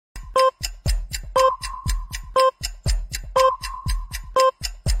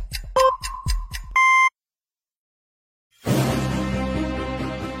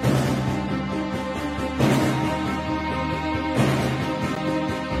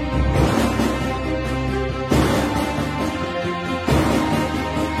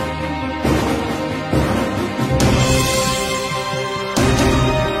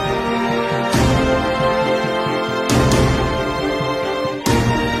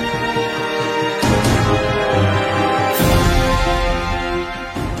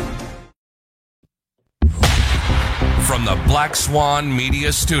Black Swan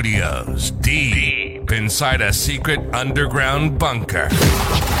Media Studios, deep inside a secret underground bunker.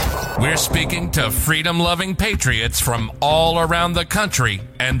 We're speaking to freedom-loving patriots from all around the country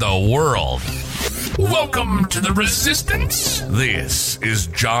and the world. Welcome to the Resistance. This is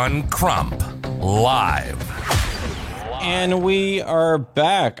John Crump, live. And we are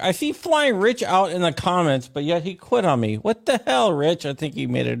back. I see Flying Rich out in the comments, but yet he quit on me. What the hell, Rich? I think he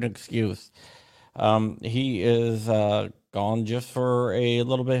made an excuse. He is gone just for a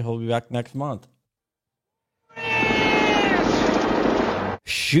little bit. He'll be back next month.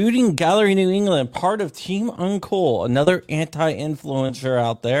 Shooting Gallery New England, part of Team Uncool, another anti-influencer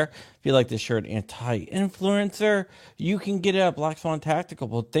out there. If you like the shirt, anti-influencer, you can get it at Black Swan Tactical.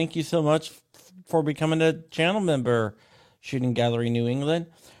 Well, thank you so much for becoming a channel member, Shooting Gallery New England.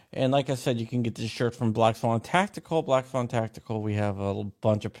 And like I said, you can get this shirt from Black Swan Tactical. Black Swan Tactical, we have a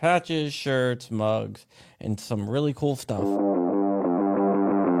bunch of patches, shirts, mugs, and some really cool stuff.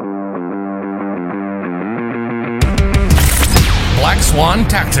 Black Swan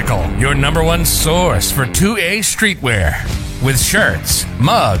Tactical, your number one source for 2A streetwear. With shirts,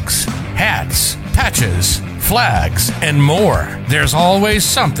 mugs, hats, patches, flags, and more. There's always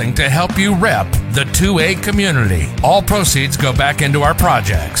something to help you rep the 2A community. All proceeds go back into our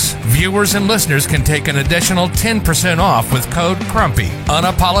projects. Viewers and listeners can take an additional 10% off with code CRUMPY.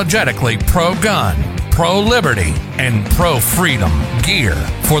 Unapologetically pro-gun, pro-liberty, and pro-freedom gear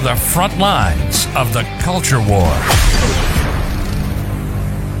for the front lines of the culture war.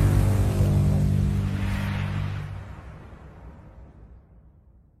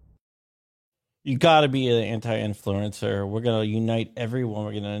 You got to be an anti-influencer. We're going to unite everyone.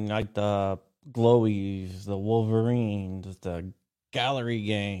 We're going to unite the Glowies, the Wolverines, the Gallery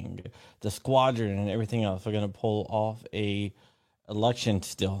Gang, the Squadron, and everything else. We're going to pull off a election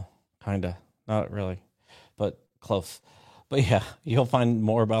still, kind of. Not really, but close. But yeah, you'll find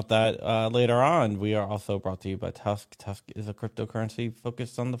more about that later on. We are also brought to you by Tusk. Tusk is a cryptocurrency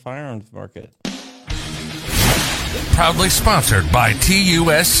focused on the firearms market. Proudly sponsored by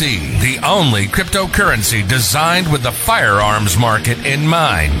TUSC, the only cryptocurrency designed with the firearms market in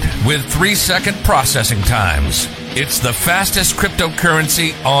mind. With 3-second processing times, it's the fastest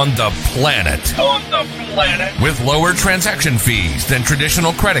cryptocurrency on the planet. With lower transaction fees than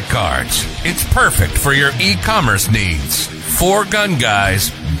traditional credit cards, it's perfect for your e-commerce needs. For gun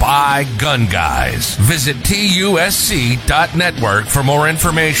guys, by gun guys. Visit TUSC.network for more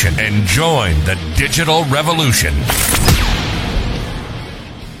information and join the digital revolution.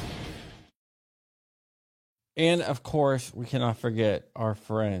 And of course, we cannot forget our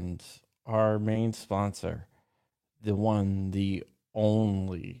friends, our main sponsor, the one, the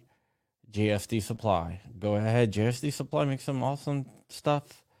only, JSD Supply. Go ahead, JSD Supply makes some awesome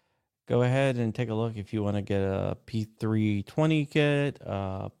stuff. Go ahead and take a look if you want to get a P320 kit,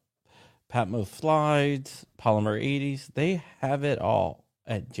 Patmos slides, Polymer 80s. They have it all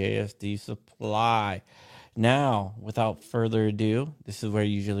at JSD Supply. Now, without further ado, this is where I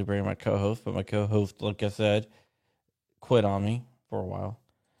usually bring my co-host, but my co-host, like I said, quit on me for a while.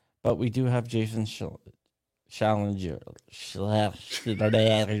 But we do have Jason Challenger.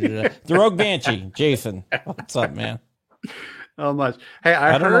 The Rogue Banshee. Jason, what's up, man? Oh, much. Hey,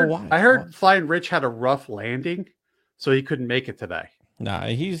 I heard Flying Rich had a rough landing, so he couldn't make it today. Nah,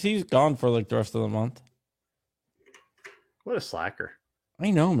 he's gone for like the rest of the month. What a slacker.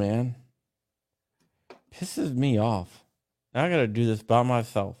 I know, man. Pisses me off. Now I gotta do this by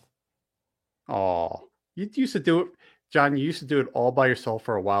myself. Oh, you used to do it, John. You used to do it all by yourself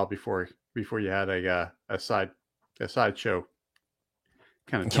for a while before you had a side show.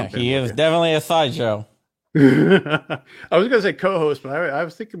 Kind of. Yeah, he is definitely a sideshow. I was gonna say co-host, but I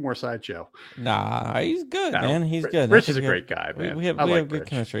was thinking more sideshow. Nah, he's good, man. He's good. Rich is a great guy, man. We have good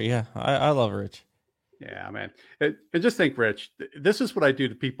chemistry. Yeah, I love Rich. Yeah, man. And just think, Rich, this is what I do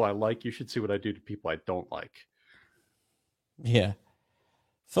to people I like. You should see what I do to people I don't like. Yeah.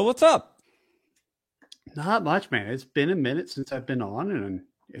 So what's up? Not much, man. It's been a minute since I've been on, and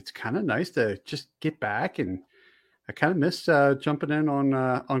it's kind of nice to just get back. And I kind of miss jumping in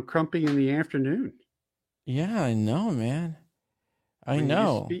on Crumpy in the afternoon. Yeah, I know, man. I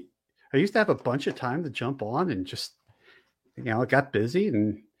know. I used to have a bunch of time to jump on and just, it got busy,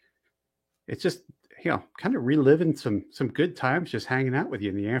 and it's just, kind of reliving some good times just hanging out with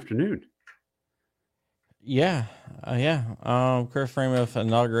you in the afternoon. Yeah. Chris Ramos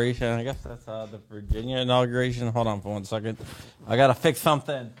inauguration. I guess that's the Virginia inauguration. Hold on for 1 second. I got to fix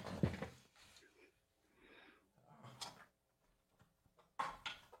something.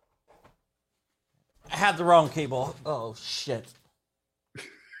 I had the wrong cable. Oh, shit.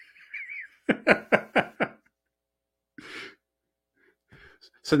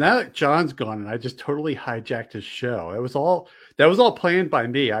 So now that John's gone and I just totally hijacked his show. That was all planned by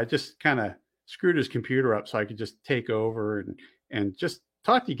me. I just kind of screwed his computer up so I could just take over and just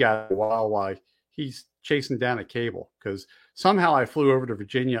talk to you guys a while he's chasing down a cable, because somehow I flew over to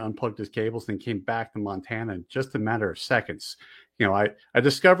Virginia, unplugged his cables, and came back to Montana in just a matter of seconds. I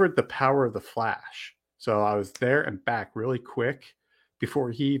discovered the power of the flash. So I was there and back really quick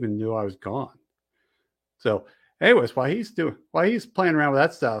before he even knew I was gone. So anyways, while he's playing around with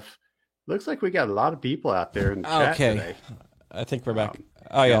that stuff, looks like we got a lot of people out there in the chat today. I think we're back.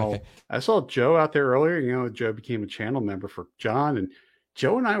 Okay. I saw Joe out there earlier. Joe became a channel member for John, and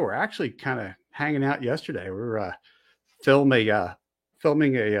Joe and I were actually kind of hanging out yesterday. We were filming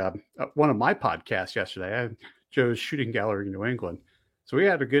one of my podcasts yesterday. I had Joe's Shooting Gallery in New England, so we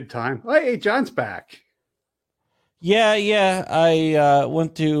had a good time. Oh, hey, John's back. Yeah. I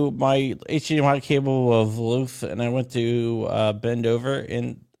went to my HDMI cable was loose, and I went to bend over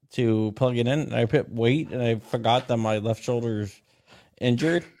and to plug it in. And I put weight, and I forgot that my left shoulder's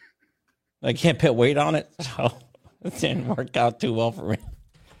injured. I can't put weight on it, so it didn't work out too well for me.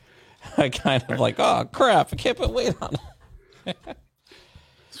 I kind of like, oh crap, I can't put weight on it.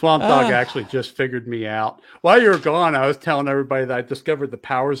 Swamp Dog actually just figured me out. While you were gone, I was telling everybody that I discovered the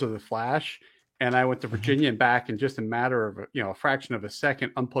powers of the Flash, and I went to Virginia and back in just a matter of a fraction of a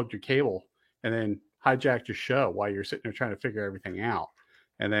second, unplugged your cable, and then hijacked your show while you're sitting there trying to figure everything out.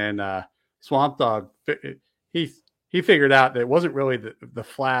 And then Swamp Dog, he figured out that it wasn't really the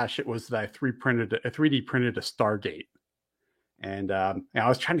Flash; it was that I 3D printed a Stargate. And I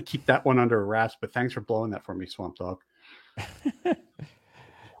was trying to keep that one under wraps, but thanks for blowing that for me, Swamp Dog.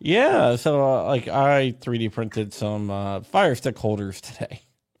 Yeah, so I 3D printed some Fire Stick holders today.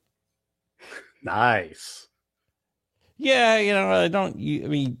 Nice. Yeah, I don't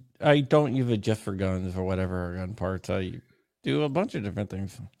use it just for guns or whatever, gun parts. I do a bunch of different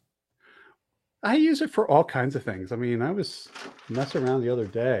things. I use it for all kinds of things. I was messing around the other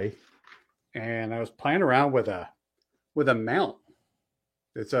day, and I was playing around with a mount.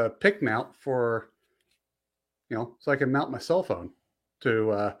 It's a pick mount for, so I can mount my cell phone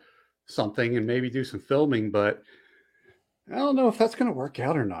to something and maybe do some filming, but I don't know if that's going to work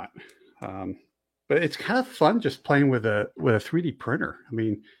out or not. But it's kind of fun just playing with a 3D printer.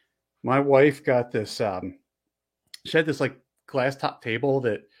 My wife got this, she had this like glass top table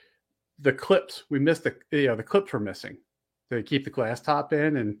that the clips, we missed the clips were missing to keep the glass top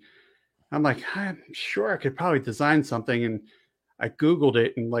in. And I'm like, I'm sure I could probably design something. And I Googled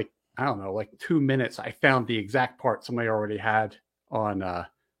it, and like 2 minutes, I found the exact part somebody already had on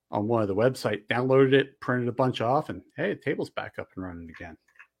one of the website, downloaded it, printed a bunch off, and hey, the table's back up and running again.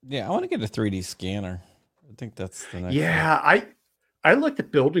 Yeah, I want to get a 3D scanner. I think that's the next one. I looked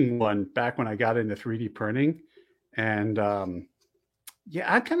at building one back when I got into 3D printing, and I'm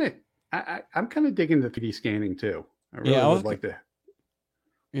kind of digging the 3D scanning too. I really would like to.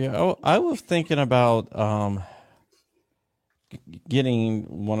 Yeah, I was thinking about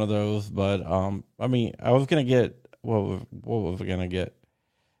getting one of those, but I was gonna get what was I gonna get?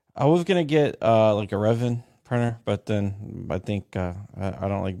 I was gonna get like a resin printer, but then I think I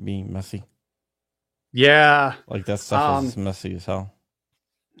don't like being messy. Yeah, like that stuff is messy as hell.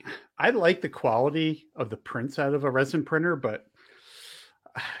 I like the quality of the prints out of a resin printer, but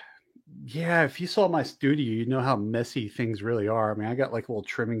yeah, if you saw my studio, you know how messy things really are. I got like little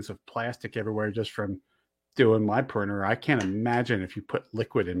trimmings of plastic everywhere just from doing my printer. I can't imagine if you put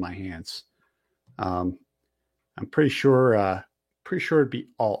liquid in my hands. I'm pretty sure it'd be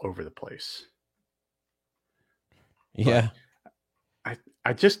all over the place. Yeah. But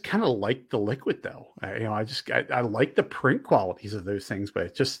I just kind of like the liquid though. I like the print qualities of those things, but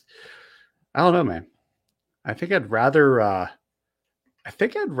it just, I don't know, man. I think I'd rather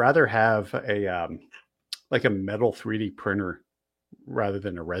have a like a metal 3D printer rather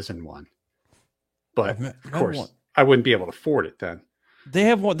than a resin one. But of course, I wouldn't be able to afford it then. They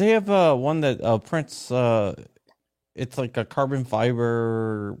have one that prints. It's like a carbon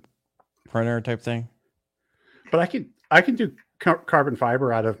fiber printer type thing. But I can do carbon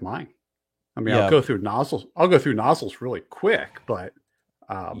fiber out of mine. I'll go through nozzles. I'll go through nozzles really quick, but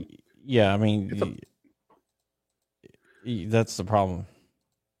yeah, that's the problem.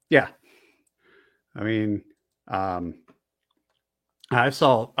 Yeah, I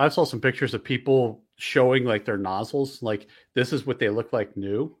saw some pictures of people showing like their nozzles, like this is what they look like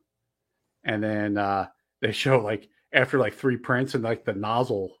new, and then they show like after like 3 prints and like the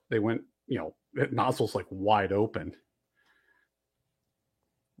nozzle, they went, the nozzle's like wide open.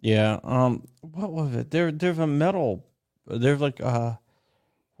 Yeah. What was it? There's a metal. There's like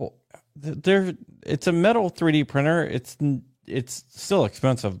it's a metal 3D printer. it's still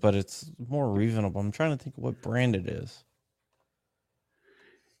expensive, but it's more reasonable. I'm trying to think of what brand it is.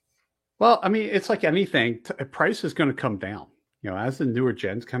 Well, I mean, it's like anything. Price is going to come down. As the newer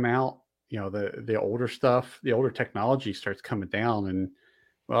gens come out, the older stuff, the older technology starts coming down, and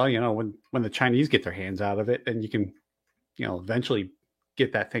well, when the Chinese get their hands out of it, then you can, eventually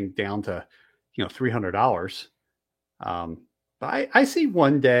get that thing down to, $300. But I see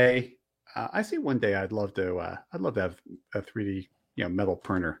one day, I'd love to have a 3D, metal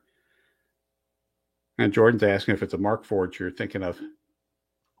printer. And Jordan's asking if it's a Markforged you're thinking of.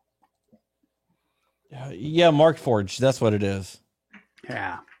 Yeah, Markforged. That's what it is.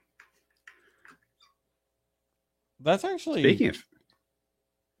 Yeah. That's actually Speaking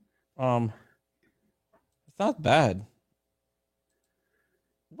of, it's not bad.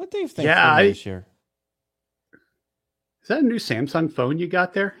 What do you think this year? Is that a new Samsung phone you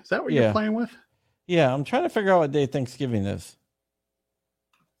got there? Is that what you're playing with? Yeah, I'm trying to figure out what day Thanksgiving is.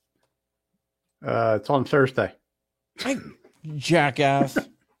 It's on Thursday. Jackass.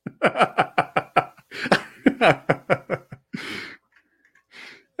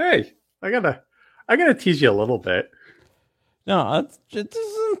 Hey, I gotta tease you a little bit. No, this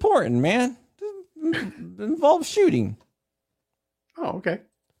is important, man. It involves shooting. Oh, okay.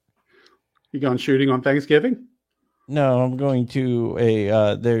 You going shooting on Thanksgiving? No, I'm going to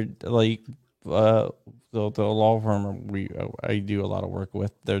they're like the law firm I do a lot of work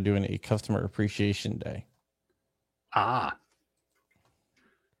with. They're doing a customer appreciation day. Ah.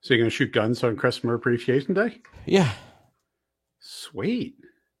 So you're going to shoot guns on Customer Appreciation Day? Yeah. Sweet.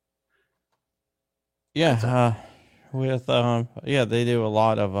 Yeah. They do a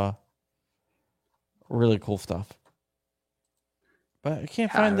lot of really cool stuff. But I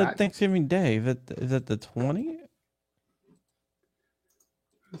can't find the Thanksgiving Day. Is it the 20th?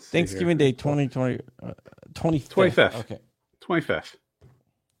 Thanksgiving Day 2020 25th. Okay. 25th.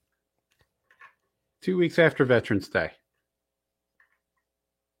 2 weeks after Veterans Day.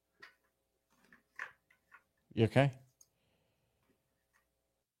 You okay?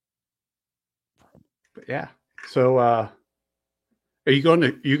 But yeah. So are you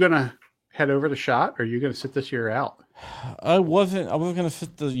gonna head over to SHOT, or are you gonna sit this year out? I was gonna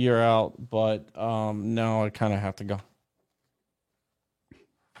sit the year out, but no, I kinda have to go.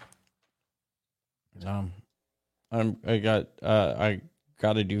 I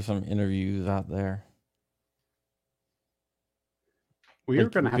got to do some interviews out there. Well, you're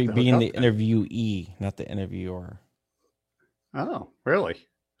going to have to be the interviewee, not the interviewer. Oh, really?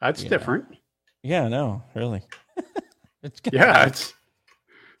 That's different. Yeah, no, really. It's gonna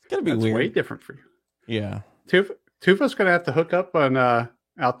be weird. Way different for you. Yeah. Tufa's going to have to hook up on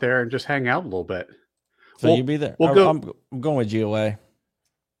out there and just hang out a little bit. So you'll be there. I'm going with GOA.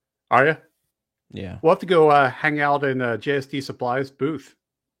 Are you? Yeah. We'll have to go hang out in JSD Supplies booth.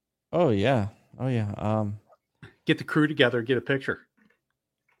 Oh yeah. Get the crew together, get a picture.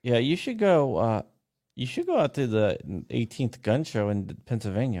 Yeah, you should go. You should go out to the 18th gun show in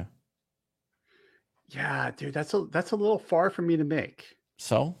Pennsylvania. Yeah, dude, that's a little far for me to make.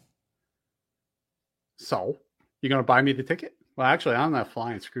 So you gonna buy me the ticket? Well, actually, I'm not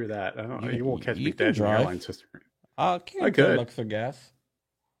flying. Screw that. I don't know. You won't catch me dead in the airline system. I could. $10 for gas.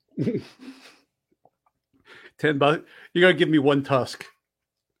 $10. You're gonna give me one tusk.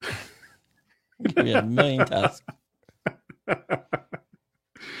 Yeah, a million tusks.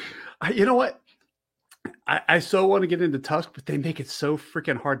 You know what? I so want to get into Tusk, but they make it so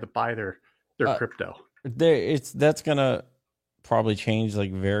freaking hard to buy their crypto. That's gonna probably change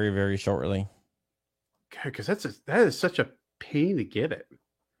like very, very shortly. Because that is such a pain to get it.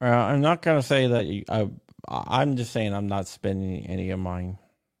 I'm not gonna say that I'm just saying I'm not spending any of mine.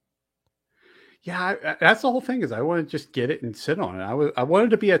 Yeah, that's the whole thing. Is I want to just get it and sit on it. I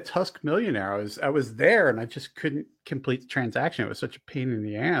wanted to be a Tusk millionaire. I was there, and I just couldn't complete the transaction. It was such a pain in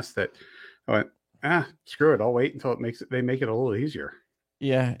the ass that I went, screw it. I'll wait until they make it a little easier.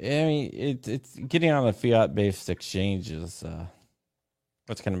 Yeah, I mean, it's getting on a fiat based exchange is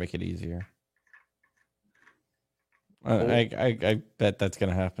what's going to make it easier. I bet that's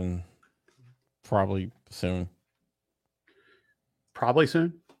going to happen probably soon. Probably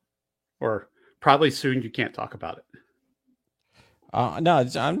soon, or probably soon. You can't talk about it. No,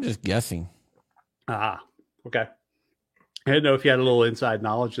 I'm just guessing. Okay. I didn't know if you had a little inside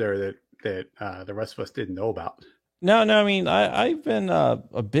knowledge there that the rest of us didn't know about. No. I mean, I've been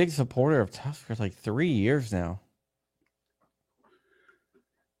a big supporter of Tusk for like 3 years now.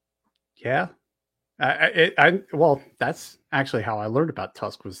 Yeah. Well, that's actually how I learned about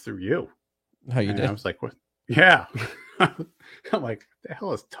Tusk was through you. How you did? I was like, what? Yeah. I'm like, the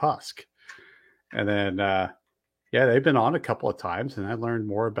hell is Tusk? And then Yeah, they've been on a couple of times, and I learned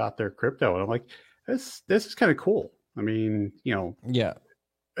more about their crypto, and I'm like, this is kind of cool. I mean, Yeah.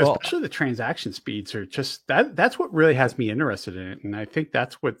 Well, especially the transaction speeds are just that's what really has me interested in it, and I think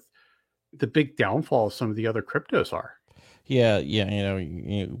that's what the big downfall of some of the other cryptos are. yeah,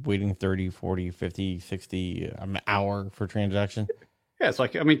 waiting 30, 40, 50, 60 hour for transaction. Yeah, it's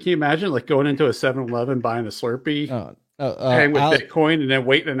like, I mean, can you imagine like going into a 7-Eleven, buying a Slurpee, paying with Alex, Bitcoin, and then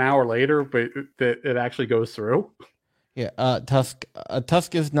waiting an hour later, but that it actually goes through? yeah, Tusk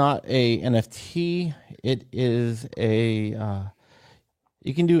is not a NFT. It is a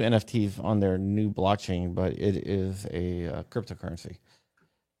you can do NFTs on their new blockchain, but it is a cryptocurrency.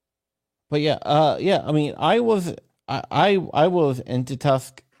 But yeah. I mean, I was into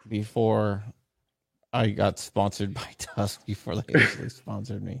Tusk before I got sponsored by Tusk before they actually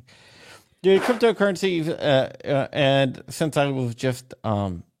sponsored me. Dude, cryptocurrencies, and since I was just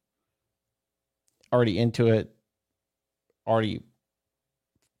already into it, already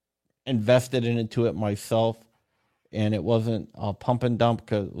invested into it myself, and it wasn't a pump and dump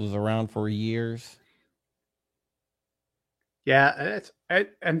because it was around for years. Yeah,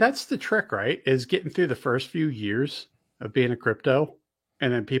 and that's the trick, right? Is getting through the first few years of being a crypto,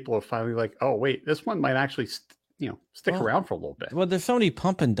 and then people are finally like, "Oh, wait, this one might actually, stick around for a little bit." Well, there's so many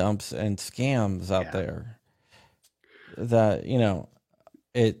pump and dumps and scams out there that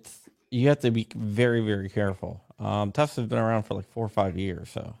it's you have to be very, very careful. Tufts has been around for like 4 or 5 years,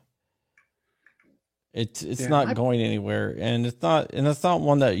 so it's not going anywhere, and it's not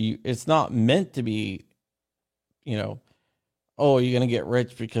one that it's not meant to be, oh, you're gonna get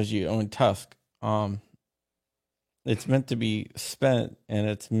rich because you own Tusk. It's meant to be spent, and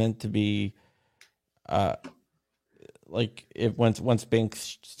it's meant to be, like if once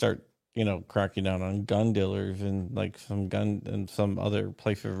banks start, cracking down on gun dealers and like some gun and some other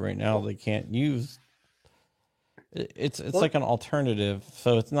places right now they can't use. It's like an alternative,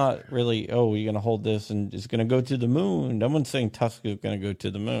 so it's not really, oh, you're gonna hold this and it's gonna go to the moon. No one's saying Tusk is gonna go to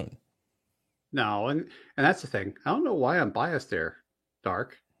the moon. No, and that's the thing. I don't know why I'm biased there,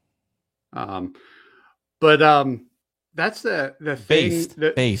 Dark. But that's the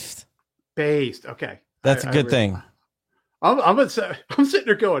thing. Based. Okay, that's a good thing. I'm sitting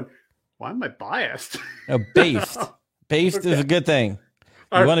there going, why am I biased? No, based. Based okay. is a good thing.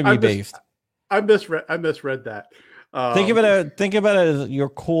 You want to be based. I misread that. Think about it as you're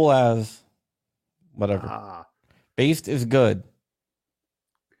cool as whatever. Based is good.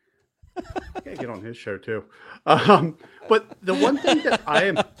 I gotta get on his show too. But the one thing that I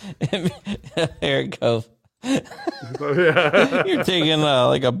am there it goes. You're taking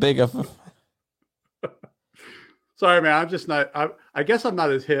like a big. Sorry, man. I'm just not. I guess I'm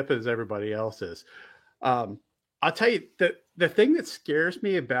not as hip as everybody else is. I'll tell you the thing that scares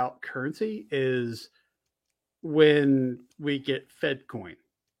me about currency is when we get Fed coin.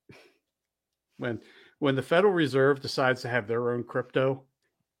 When the Federal Reserve decides to have their own crypto,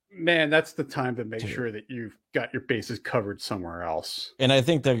 man, that's the time to make sure that you've got your bases covered somewhere else. And I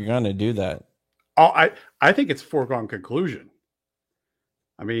think they're going to do that. I think it's a foregone conclusion.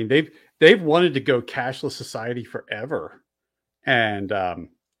 I mean, they've wanted to go cashless society forever, and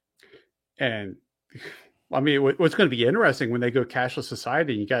I mean, what's going to be interesting when they go cashless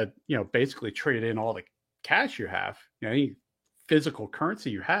society, you got to basically trade in all the cash you have, any physical currency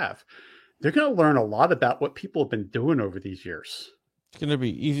you have. They're going to learn a lot about what people have been doing over these years. It's going to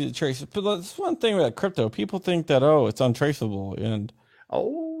be easy to trace. But that's one thing about crypto. People think that, oh, it's untraceable. And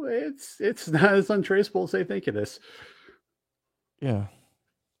it's not as untraceable as they think it is. Yeah.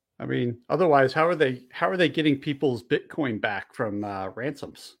 I mean, otherwise, how are they getting people's Bitcoin back from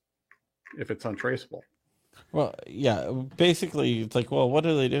ransoms if it's untraceable? Well, yeah, basically, it's like, well, what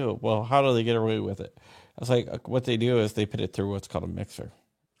do they do? Well, how do they get away with it? It's like what they do is they put it through what's called a mixer.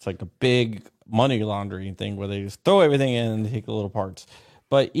 It's like a big money laundering thing where they just throw everything in and take the little parts.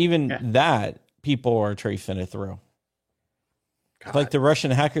 But even that, people are tracing it through. It's like the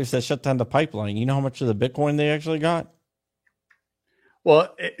Russian hackers that shut down the pipeline. You know how much of the Bitcoin they actually got?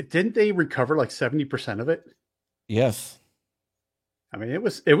 Well, didn't they recover like 70% of it? Yes. I mean, it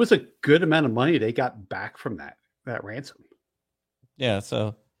was a good amount of money they got back from that ransom. Yeah,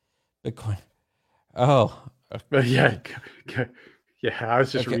 so Bitcoin. Oh. But yeah, I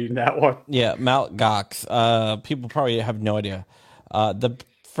was just reading that one. Yeah, Mt. Gox. People probably have no idea. The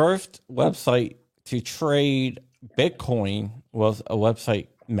first website to trade Bitcoin was a website,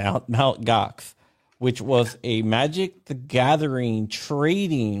 Mt. Gox, which was a Magic the Gathering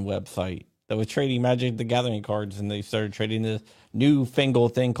trading website that was trading Magic the Gathering cards, and they started trading this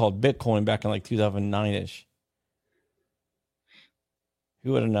newfangled thing called Bitcoin back in like 2009-ish.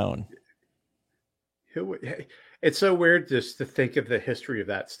 Who would have known? it's so weird just to think of the history of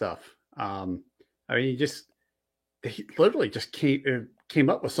that stuff. I mean, he literally just came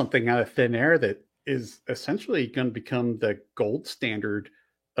up with something out of thin air that is essentially going to become the gold standard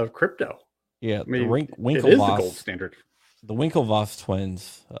of crypto. Yeah, I mean, it is the gold Winklevoss, standard. the Winklevoss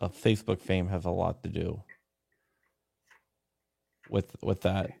twins of Facebook fame have a lot to do with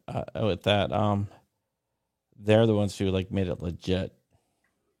that. With that, they're the ones who like made it legit.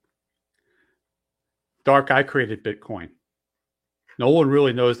 Dark, I created Bitcoin. No one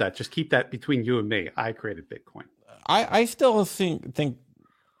really knows that. Just keep that between you and me. I created Bitcoin. I still think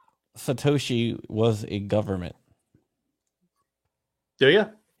Satoshi was a government. Do you?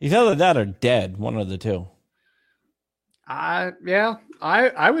 He's either that or dead. One of the two. Yeah.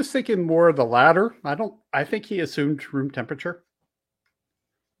 I was thinking more of the latter. I think he assumed room temperature.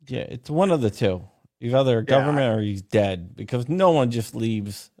 Yeah, it's one of the two. He's either a government or he's dead because no one just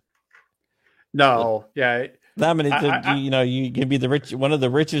leaves. No, yeah. That many, you can be one of the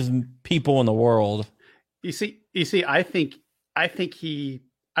richest people in the world. You see, I think he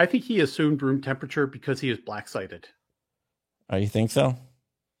assumed room temperature because he was black-sighted. Oh, you think so?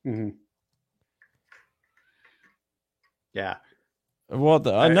 Mm-hmm. Yeah. Well,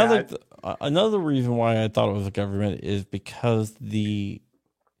 another reason why I thought it was a government is because the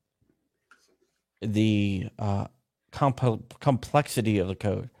complexity of the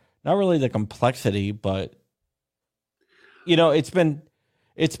code. Not really the complexity, but it's been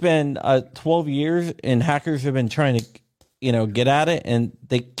 12 years, and hackers have been trying to get at it, and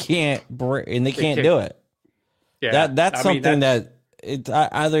they can't do it. Yeah, that's it's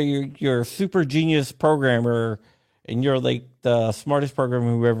either you're a super genius programmer and you're like the smartest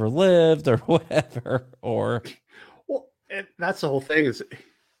programmer who ever lived, or whatever, or that's the whole thing.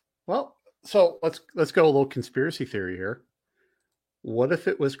 So let's go a little conspiracy theory here. What if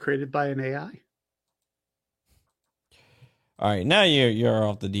it was created by an AI? All right, now you're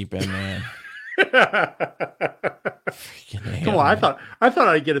off the deep end, man. Come on, I thought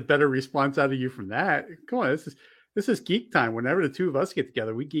I'd get a better response out of you from that. Come on, this is geek time. Whenever the two of us get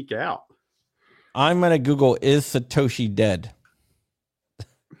together, we geek out. I'm gonna Google, is Satoshi dead?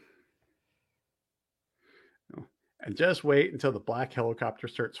 And just wait until the black helicopter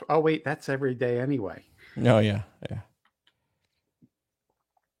starts. Oh wait, that's every day anyway. Oh yeah.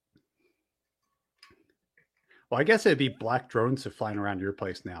 Well, I guess it'd be black drones that flying around your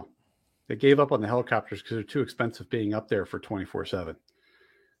place now. They gave up on the helicopters because they're too expensive being up there for 24/7.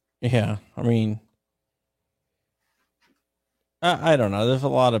 Yeah, I mean, I don't know. There's a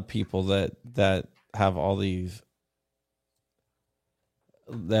lot of people that have all these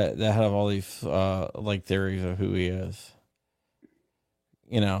that have all these like theories of who he is.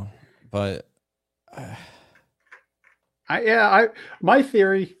 But my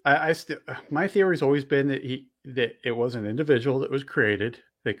theory has always been that it was an individual that was created.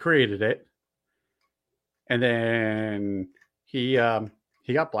 They created it, and then he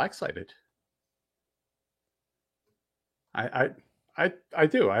got black-sighted. I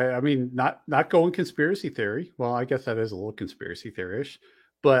do. I mean, not going conspiracy theory. Well, I guess that is a little conspiracy theory-ish,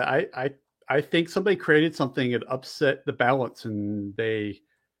 but I think somebody created something that upset the balance, and they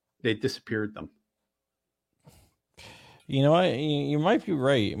disappeared them. You know what? You might be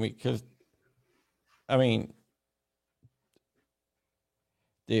right. I mean,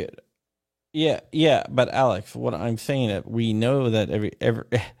 dude. Yeah. But Alex, what I'm saying is, we know that it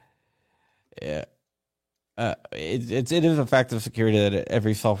is a fact of security that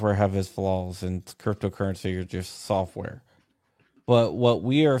every software has its flaws, and cryptocurrency are just software. But what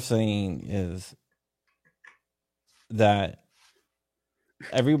we are saying is that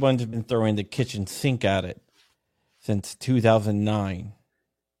everyone's been throwing the kitchen sink at it since 2009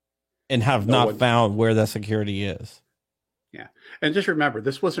 and have not found where that security is. Yeah. And just remember,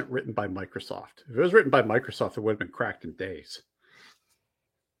 this wasn't written by Microsoft. If it was written by Microsoft, it would have been cracked in days.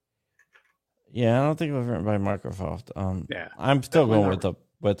 Yeah, I don't think it was written by Microsoft. Yeah. I'm still going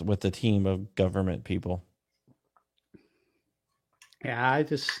with the team of government people. Yeah,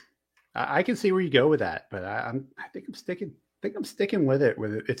 I can see where you go with that, but I think I'm sticking with it.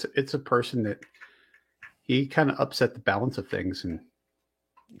 It's a person that he kind of upset the balance of things, and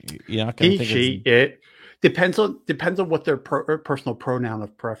it depends on what their personal pronoun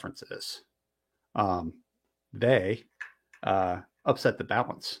of preference is. They upset the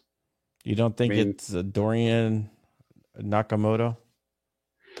balance. You don't think it's Dorian Nakamoto?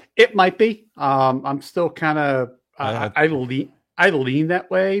 It might be. I'm still kind of I lean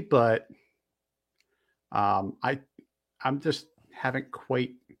that way, but I'm just haven't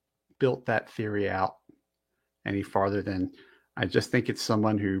quite built that theory out any farther than I just think it's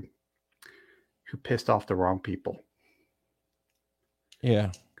someone who who pissed off the wrong people.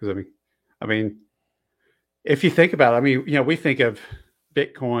 Yeah. Because I mean, if you think about it, I mean, we think of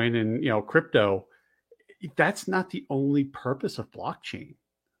Bitcoin and crypto. That's not the only purpose of blockchain.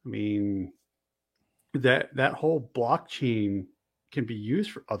 I mean, that whole blockchain can be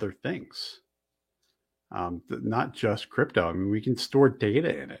used for other things, not just crypto. I mean, we can store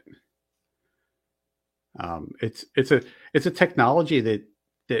data in it. It's a technology that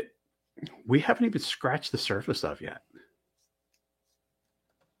we haven't even scratched the surface of yet.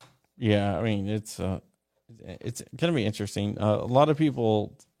 Yeah, I mean, it's going to be interesting. A lot of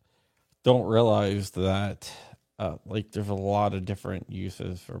people don't realize that, like, there's a lot of different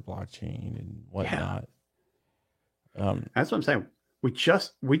uses for blockchain and whatnot. Yeah. That's what I'm saying. We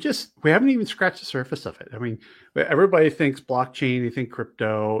haven't even scratched the surface of it. I mean, everybody thinks blockchain, they think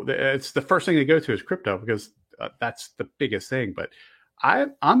crypto. It's the first thing they go to is crypto because that's the biggest thing. But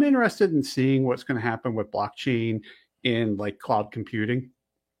I'm interested in seeing what's going to happen with blockchain in like cloud computing.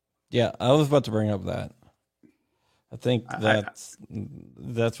 Yeah, I was about to bring up that. I think that's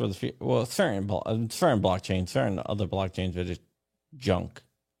where certain blockchains, certain other blockchains are just junk.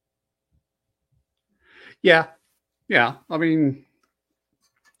 Yeah. I mean,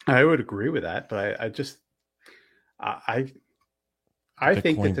 I would agree with that, but I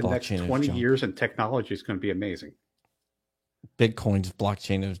think that the next 20 years in technology is going to be amazing. Bitcoin's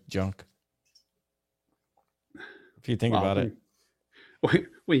blockchain is junk. If you think about it.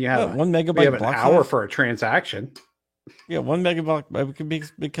 Well, yeah, 1 megabyte. We have an hour for a transaction. Yeah, 1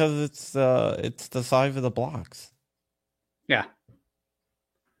 megabyte because it's the size of the blocks. Yeah.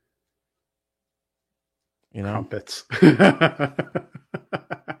 Crumpets.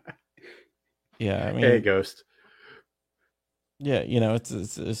 Yeah, I mean, hey, Ghost. Yeah, it's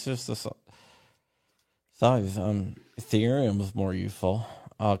just the size. Ethereum is more useful.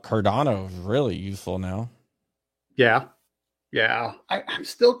 Cardano is really useful now. Yeah. I'm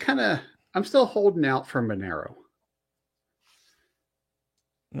still holding out for Monero.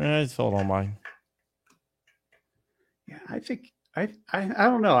 I just hold on mine. Yeah, I think I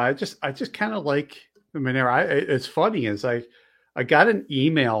don't know. I just kind of like the Monero. It's funny is I got an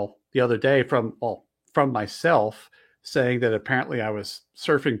email the other day from myself saying that apparently I was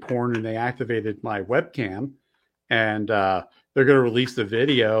surfing porn and they activated my webcam and they're going to release the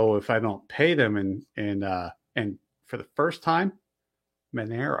video if I don't pay them and for the first time,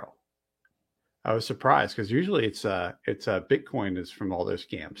 Monero. I was surprised because usually it's Bitcoin is from all those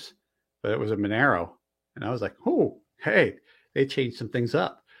scams, but it was a Monero, and I was like, oh, hey, they changed some things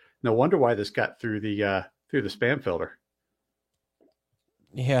up. No wonder why this got through the spam filter.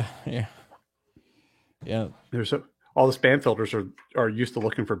 Yeah. There's all the spam filters are used to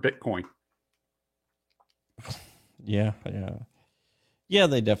looking for Bitcoin. Yeah,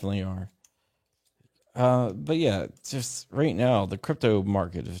 they definitely are. But yeah, just right now the crypto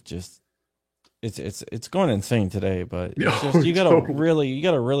market is just it's going insane today. But it's just you gotta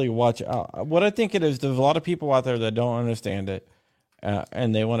really watch out. What I think it is, there's a lot of people out there that don't understand it,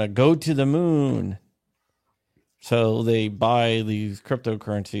 and they want to go to the moon. So they buy these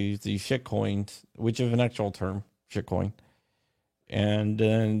cryptocurrencies, these shit coins, which is an actual term, shit coin, and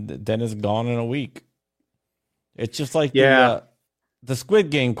then it's gone in a week. It's just like the Squid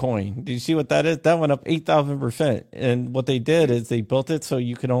Game coin. Did you see what that is? That went up 8,000%. And what they did is they built it so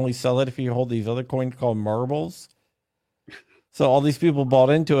you can only sell it if you hold these other coins called marbles. So all these people bought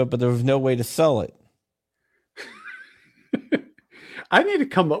into it, but there was no way to sell it. I need to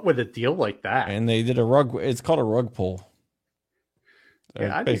come up with a deal like that. And they did it's called a rug pull.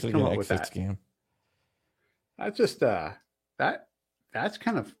 Yeah, I need to come up with that. Scam. That's just that's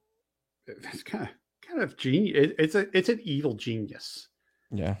kind of genius. It's an evil genius.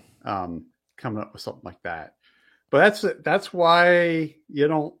 Yeah. Coming up with something like that. But that's why you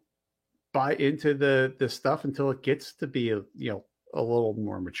don't buy into the stuff until it gets to be a little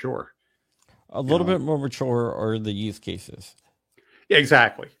more mature. A little bit more mature are the use cases.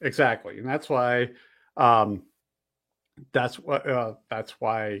 Exactly. And that's why when we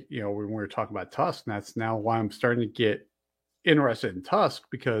were talking about Tusk, that's now why I'm starting to get interested in Tusk,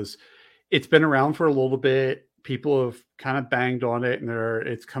 because it's been around for a little bit. People have kind of banged on it, and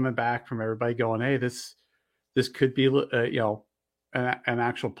it's coming back from everybody going, "Hey, this could be an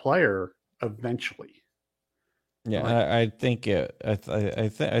actual player eventually." Yeah, like, I think it. I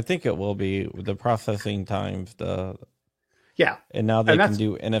think it will be the processing times. And now they can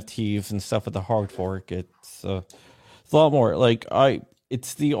do NFTs and stuff with the hard fork. It's a lot more like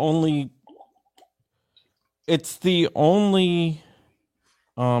It's the only.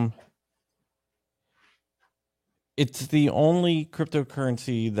 It's the only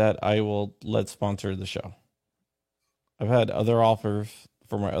cryptocurrency that I will let sponsor the show. I've had other offers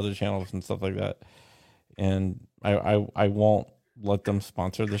for my other channels and stuff like that, and I won't let them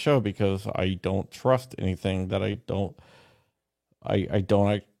sponsor the show because I don't trust anything that I don't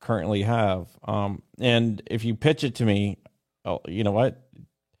currently have. And if you pitch it to me, oh, you know what?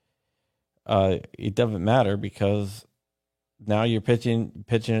 It doesn't matter because now you're pitching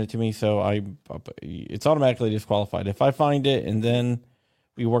it to me, so it's automatically disqualified. If I find it and then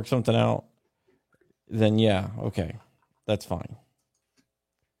we work something out, then yeah, okay, that's fine.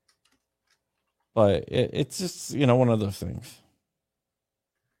 But it's just, one of those things.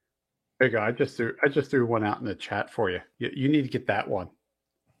 There you go. I just threw one out in the chat for you. You need to get that one.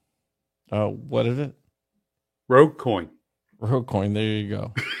 What is it? Roguecoin. Roguecoin. There you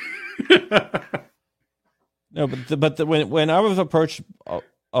go. No, but when I was approached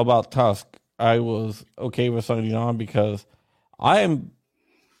about Tusk, I was okay with signing on because I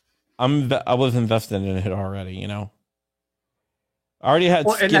was invested in it already. I already had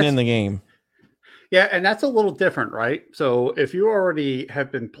skin in the game. Yeah, and that's a little different, right? So if you already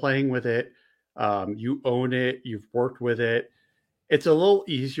have been playing with it, you own it, you've worked with it, it's a little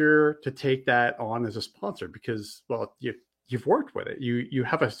easier to take that on as a sponsor because, well, you've worked with it. You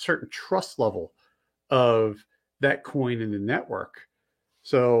have a certain trust level of that coin in the network.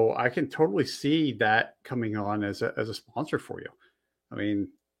 So I can totally see that coming on as a sponsor for you. I mean,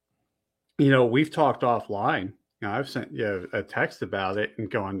 we've talked offline. I've sent you a text about it and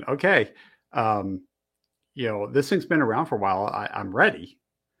going, okay, this thing's been around for a while. I'm ready.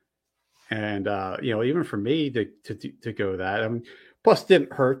 And, even for me to go that, I mean, plus it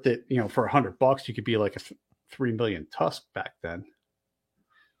didn't hurt that, for $100, you could be like a 3 million Tusk back then.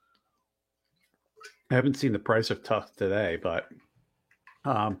 I haven't seen the price of Tusk today, but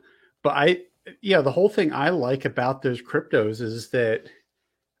the whole thing I like about those cryptos is that,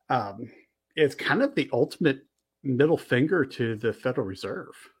 it's kind of the ultimate middle finger to the Federal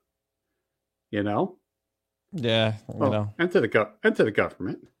Reserve. Yeah, and to the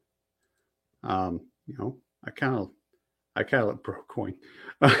government. I kind of like Brocoin.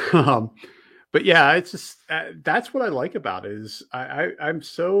 But yeah, it's just that's what I like about it is I'm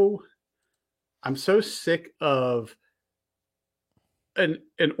so sick of an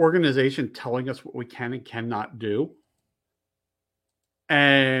organization telling us what we can and cannot do.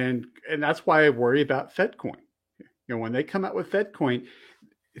 And that's why I worry about FedCoin. When they come out with FedCoin,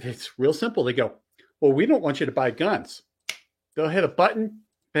 it's real simple. They go, well, we don't want you to buy guns. They'll hit a button,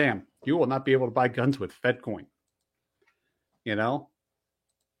 bam, you will not be able to buy guns with FedCoin. And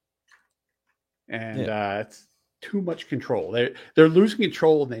it's too much control. They're losing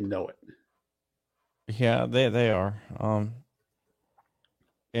control and they know it. Yeah, they are.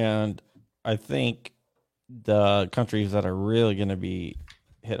 And I think the countries that are really going to be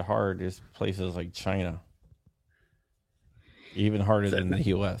hit hard is places like China. Even harder than the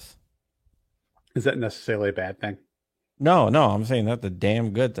U.S. Is that necessarily a bad thing? No, I'm saying that's a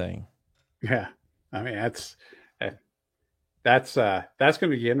damn good thing. Yeah, I mean that's going to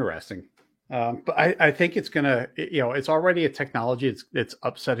be interesting. But I think it's going to, it's already a technology. It's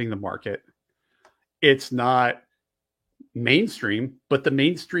upsetting the market. It's not mainstream, but the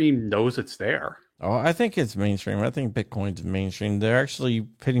mainstream knows it's there. Oh, I think it's mainstream. I think Bitcoin's mainstream. They're actually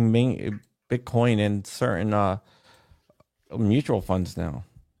putting Bitcoin in certain mutual funds now.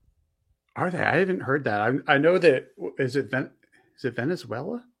 Are they? I haven't heard that. I know that. Is it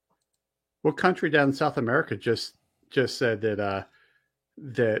Venezuela? What country down in South America just said that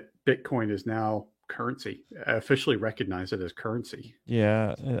that Bitcoin is now currency, officially recognized it as currency?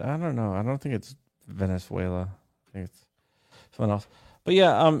 Yeah, I don't know. I don't think it's Venezuela. I think it's someone else. But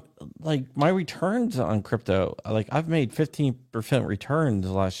yeah, like my returns on crypto, like I've made 15% returns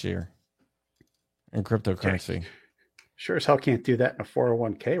last year in cryptocurrency. Okay. Sure as hell can't do that in a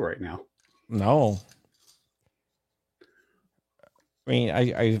 401k right now. No. I mean,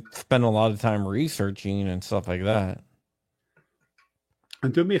 I spend a lot of time researching and stuff like that.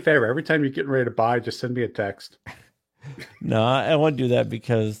 And do me a favor, every time you're getting ready to buy, just send me a text. No, I won't do that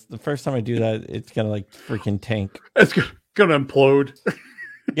because the first time I do that, it's gonna like freaking tank. It's gonna implode.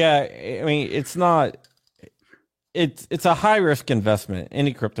 Yeah, I mean, it's not. It's a high risk investment.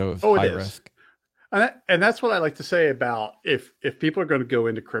 Any crypto is high risk. And that's what I like to say about if people are going to go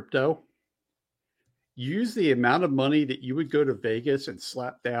into crypto, use the amount of money that you would go to Vegas and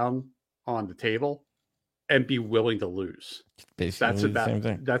slap down on the table and be willing to lose. Basically the same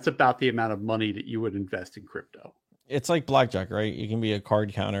thing. That's about the amount of money that you would invest in crypto. It's like blackjack, right? You can be a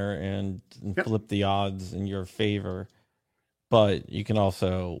card counter and flip the odds in your favor, but you can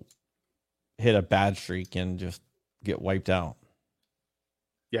also hit a bad streak and just get wiped out.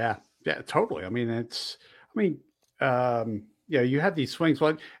 Yeah, yeah, totally. I mean, yeah, you have these swings.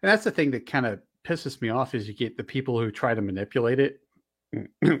 Well, and that's the thing that kind of pisses me off is you get the people who try to manipulate it.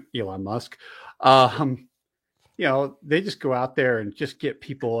 Elon Musk, um, they just go out there and just get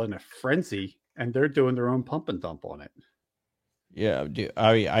people in a frenzy, and they're doing their own pump and dump on it. Yeah, dude,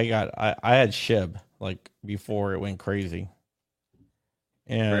 I had SHIB like before it went crazy,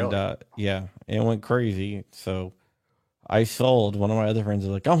 and Really? yeah, it went crazy. So I sold. One of my other friends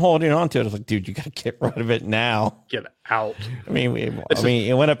was like, "I'm holding on to it." I was like, "Dude, you gotta get rid of it now." Get out. I mean,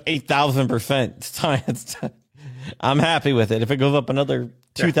 it went up 8,000%. It's time. I'm happy with it. If it goes up another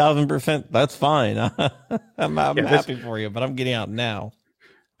 2,000%, that's fine. I'm happy for you, but I'm getting out now.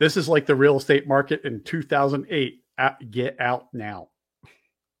 This is like the real estate market in 2008. Get out now.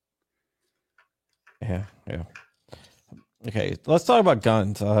 Yeah. Okay, let's talk about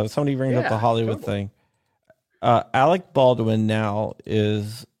guns. Somebody brings up the Hollywood thing. Alec Baldwin now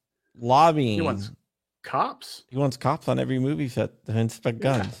is lobbying. He wants cops. He wants cops on every movie set to inspect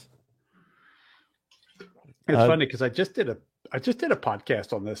guns. It's funny because I just did a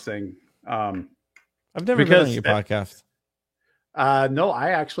podcast on this thing. I've never been on your podcast. No,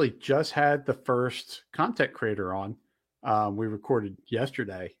 I actually just had the first content creator on. We recorded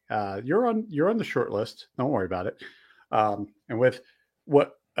yesterday. You're on the short list. Don't worry about it. And with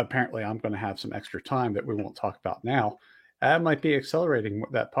what apparently I'm going to have some extra time that we won't talk about now, I might be accelerating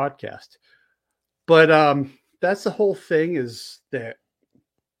that podcast. But that's the whole thing is that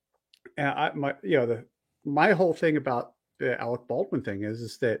my whole thing about the Alec Baldwin thing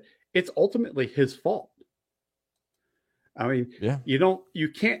is that it's ultimately his fault. I mean, you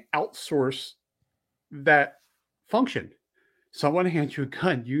can't outsource that function. Someone hands you a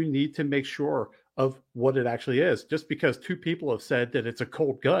gun, you need to make sure of what it actually is. Just because two people have said that it's a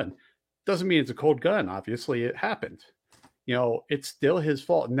cold gun doesn't mean it's a cold gun. Obviously, it happened. It's still his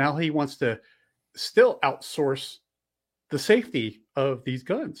fault. Now he wants to still outsource the safety of these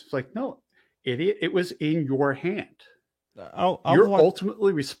guns. It's like, no, idiot, it was in your hand. You're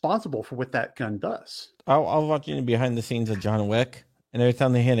ultimately responsible for what that gun does. I was watching behind the scenes of John Wick, and every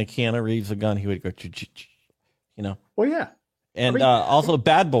time they hand a Keanu Reeves a gun, he would go, Well, yeah. And also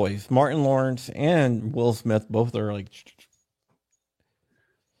Bad Boys, Martin Lawrence and Will Smith, both are like.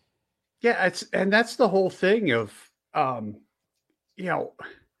 Yeah, that's the whole thing of,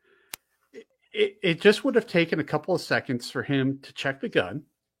 it just would have taken a couple of seconds for him to check the gun.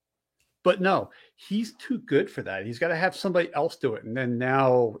 But no, he's too good for that. He's got to have somebody else do it. And then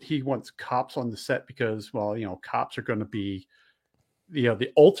now he wants cops on the set because, cops are going to be,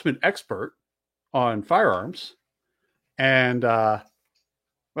 the ultimate expert on firearms. And,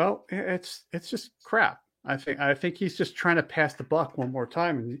 it's just crap. I think he's just trying to pass the buck one more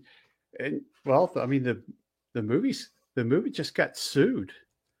time. And the movie just got sued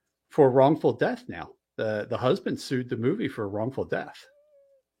for wrongful death now. The husband sued the movie for wrongful death.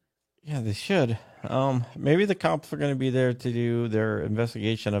 Yeah, they should. Maybe the cops are going to be there to do their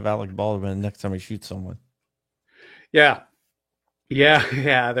investigation of Alec Baldwin next time he shoots someone. Yeah.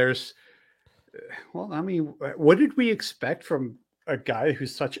 There's, what did we expect from a guy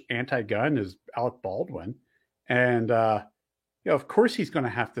who's such anti-gun as Alec Baldwin? And, of course he's going to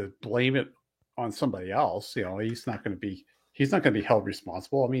have to blame it on somebody else. He's not going to be held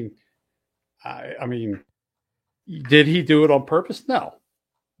responsible. I mean, did he do it on purpose? No.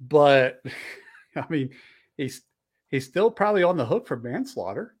 But he's still probably on the hook for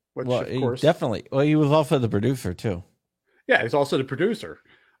manslaughter, which of course definitely. Well, he was also the producer too. Yeah, he's also the producer,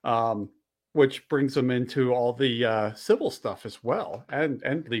 which brings him into all the civil stuff as well,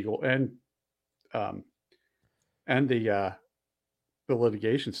 and legal and the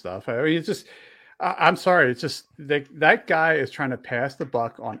litigation stuff. It's just I'm sorry, it's just that guy is trying to pass the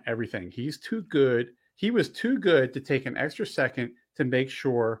buck on everything. He's too good. He was too good to take an extra second to make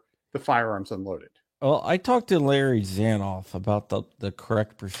sure the firearm's unloaded. Well, I talked to Larry Zanoff about the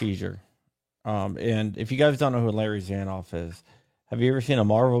correct procedure. And if you guys don't know who Larry Zanoff is, have you ever seen a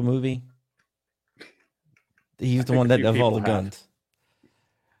Marvel movie? He's the one that does all the guns.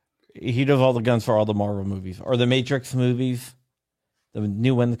 He does all the guns for all the Marvel movies or the Matrix movies, the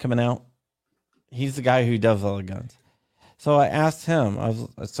new one coming out. He's the guy who does all the guns. So I asked him, I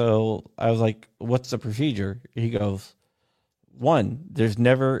was like, what's the procedure? He goes, 1, there's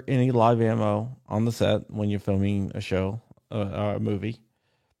never any live ammo on the set when you're filming a show, a movie.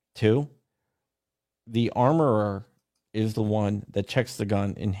 2, the armorer is the one that checks the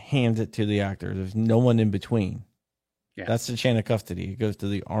gun and hands it to the actor. There's no one in between. Yeah. That's the chain of custody. It goes to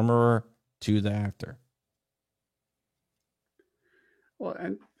the armorer to the actor. Well,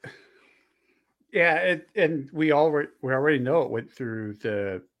 and Yeah, and we already know it went through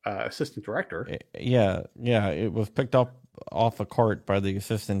the assistant director. Yeah, it was picked up off a cart by the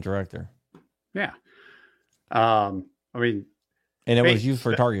assistant director. Yeah. I mean, and it was used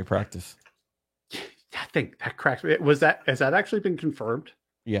for target practice. I think that cracks me. Has that actually been confirmed?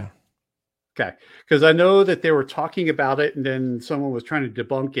 Yeah. Okay. Because I know that they were talking about it, and then someone was trying to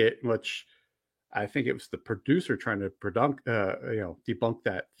debunk it, which I think it was the producer trying to debunk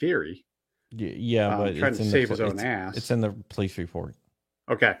that theory. Yeah, but trying to save his own ass. It's in the police report.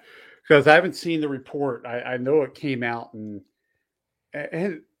 Okay. Because I haven't seen the report. I know it came out, and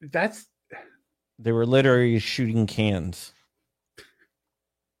that's... They were literally shooting cans.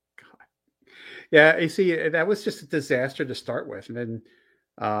 God. Yeah, you see, that was just a disaster to start with. And then,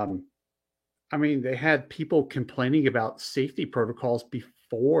 I mean, they had people complaining about safety protocols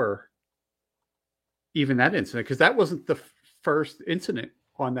before even that incident, because that wasn't the first incident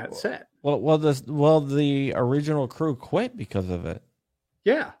on that set. Well, the original crew quit because of it.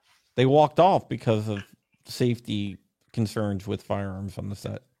 Yeah. They walked off because of safety concerns with firearms on the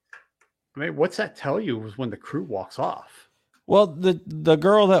set. I mean, what's that tell you was when the crew walks off? Well, the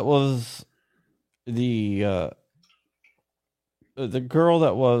girl that was the girl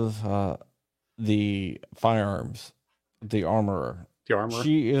that was the firearms, the armorer.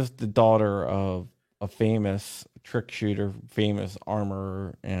 She is the daughter of a famous trick shooter, famous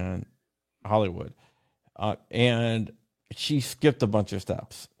armorer in Hollywood, and she skipped a bunch of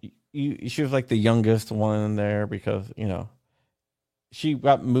steps. She was like the youngest one there because she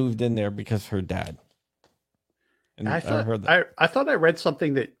got moved in there because her dad. And I thought I read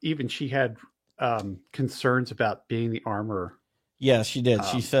something that even she had concerns about being the armorer. Yeah, she did.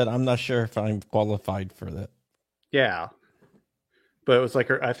 She said, "I'm not sure if I'm qualified for that." Yeah, but it was like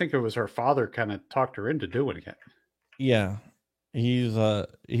I think it was her father kind of talked her into doing it. Yeah, he's a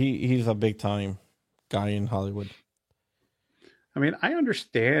big time guy in Hollywood. I mean, I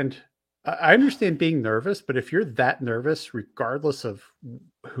understand being nervous, but if you're that nervous, regardless of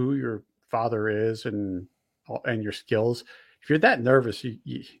who your father is and your skills, if you're that nervous,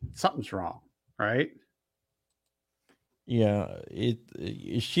 something's wrong, right? Yeah,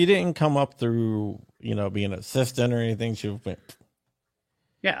 she didn't come up through being an assistant or anything. She went.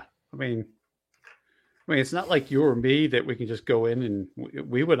 Yeah, I mean, it's not like you or me that we can just go in and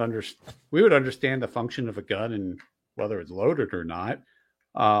we would understand the function of a gun and whether it's loaded or not.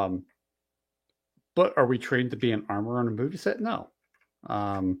 But are we trained to be an armorer on a movie set? No.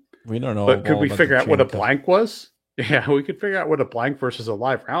 We don't know. But could we figure out what a blank was? Yeah, we could figure out what a blank versus a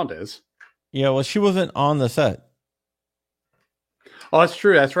live round is. Yeah, well, she wasn't on the set. Oh, that's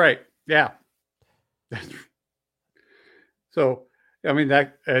true. That's right. Yeah. So, I mean,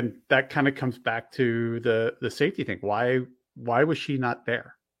 that kind of comes back to the safety thing. Why was she not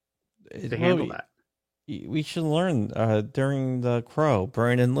there to handle that? We should learn during the Crow,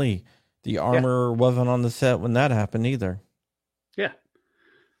 Brandon Lee. The armorer wasn't on the set when that happened either. Yeah.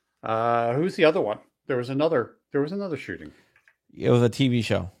 Who's the other one? There was another shooting. It was a TV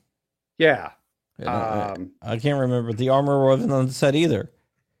show. Yeah. I can't remember. The armorer wasn't on the set either.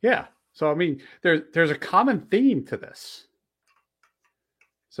 Yeah. So I mean, there's a common theme to this.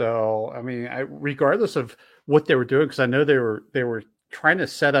 So I mean, regardless of what they were doing, because I know they were trying to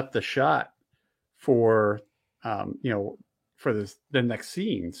set up the shot for for the next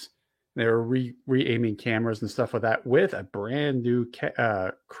scenes. They were re-aiming cameras and stuff like that with a brand new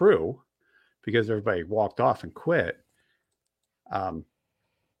crew because everybody walked off and quit.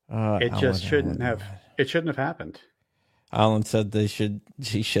 It just shouldn't have happened. Alan said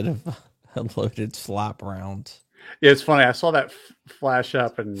she should have loaded slap rounds. Yeah, it's funny. I saw that flash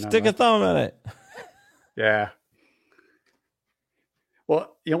up and stick a thumb in it. Yeah.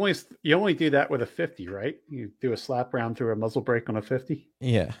 Well, you only do that with a 50, right? You do a slap round through a muzzle brake on a 50.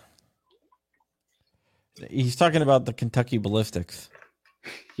 Yeah. He's talking about the Kentucky Ballistics.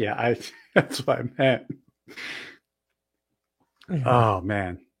 Yeah, that's what I meant. Yeah. Oh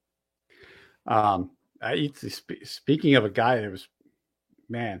man. Speaking of a guy that was,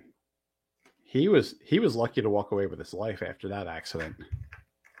 man, he was lucky to walk away with his life after that accident.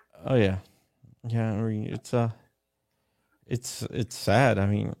 Oh yeah. Yeah, I mean, it's sad. I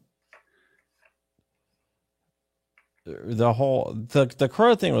mean, the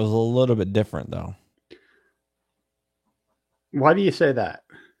Crow thing was a little bit different though. Why do you say that?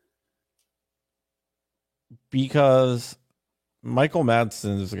 Because Michael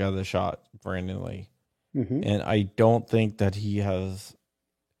Madsen is the guy that shot Brandon Lee. Mm-hmm. And I don't think that he has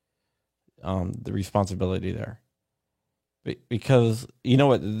the responsibility there. Because you know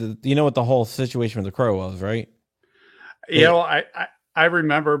what the whole situation with the Crow was, right? I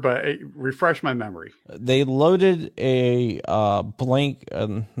remember, but refresh my memory. They loaded a blank,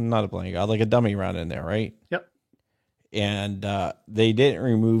 not a blank, like a dummy round in there, right? Yep. And they didn't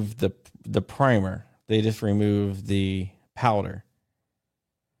remove the primer. They just removed the powder.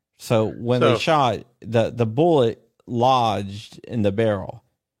 So when they shot, the bullet lodged in the barrel.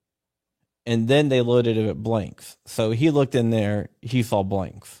 And then they loaded it with blanks. So he looked in there, he saw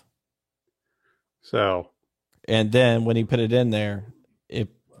blanks. So, and then when he put it in there,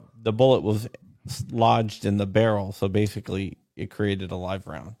 the bullet was lodged in the barrel. So basically, it created a live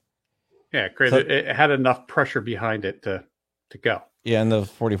round. Yeah, it had enough pressure behind it to go. Yeah, and the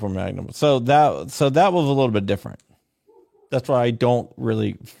 44 Magnum. So that was a little bit different. That's why I don't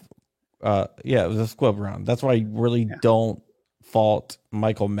really. It was a squib round. That's why I really don't fault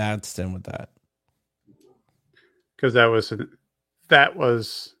Michael Madsen with that. Because that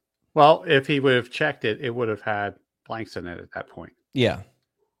was well, if he would have checked it, it would have had blanks in it at that point. Yeah.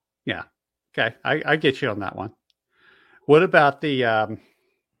 Yeah. Okay. I get you on that one. What about the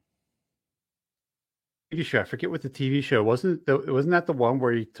TV show? I forget what the TV show wasn't that the one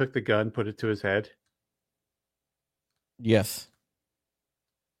where he took the gun, put it to his head? Yes.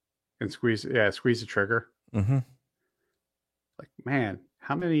 And squeeze the trigger. Mm-hmm. Like, man,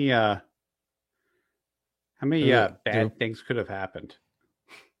 how many bad things could have happened?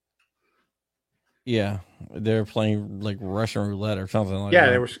 Yeah, they're playing like Russian roulette or something like that.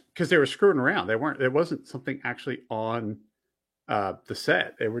 Yeah, they were screwing around. There wasn't something actually on the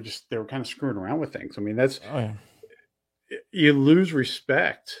set. They were kind of screwing around with things. I mean, you lose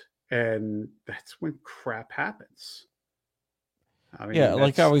respect, and that's when crap happens. I mean, yeah,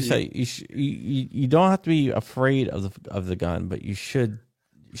 like I always say, you don't have to be afraid of the gun, but you should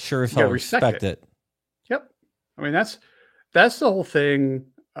sure as hell respect it. Yep. I mean, that's the whole thing.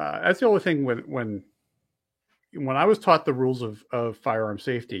 That's the only thing when I was taught the rules of firearm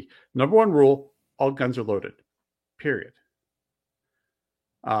safety. Number one rule: all guns are loaded. Period.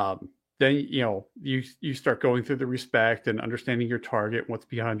 Then you start going through the respect and understanding your target, what's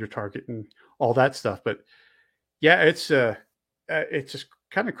behind your target, and all that stuff. But yeah, it's just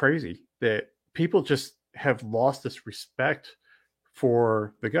kind of crazy that people just have lost this respect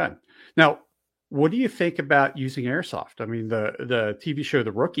for the gun. Now, what do you think about using airsoft? I mean, the TV show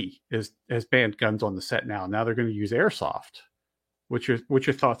The Rookie has banned guns on the set now. Now they're going to use airsoft. What's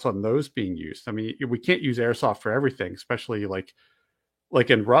your thoughts on those being used? I mean, we can't use airsoft for everything, especially like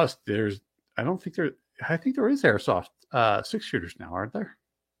in Rust. I think there is airsoft 6-shooters now, aren't there?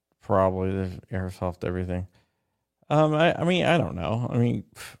 Probably there's airsoft everything. I mean, I don't know. I mean,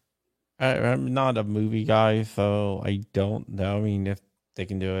 I'm not a movie guy, so I don't know. I mean, if they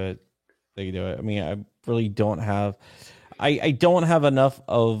can do it, they can do it. I mean, I really don't have. I don't have enough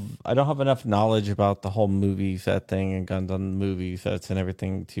knowledge about the whole movie set thing and guns on movie sets and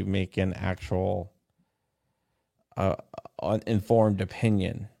everything to make an actual informed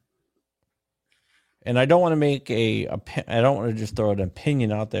opinion. And I don't want to make I don't want to just throw an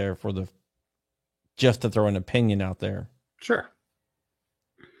opinion out there just to throw an opinion out there. Sure.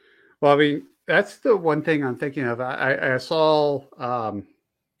 Well, I mean, that's the one thing I'm thinking of. I saw,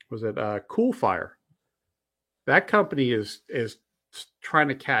 was it Cool Fire? That company is trying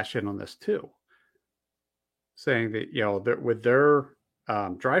to cash in on this too, saying that with their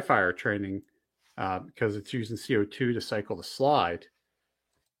dry fire training, because it's using CO2 to cycle the slide.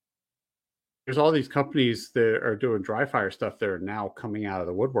 There's all these companies that are doing dry fire stuff that are now coming out of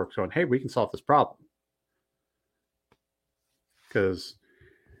the woodwork going, hey, we can solve this problem. Because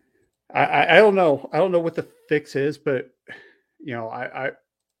I don't know. I don't know what the fix is, but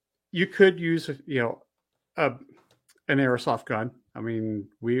you could use an airsoft gun. I mean,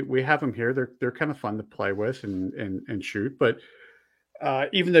 we have them here. They're kind of fun to play with and shoot. But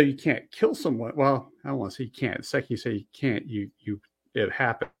even though you can't kill someone, well, I don't want to say you can't. It's like you say you can't. It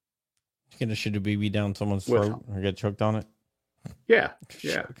happens. You're gonna shoot a BB down someone's throat or get choked on it. Yeah,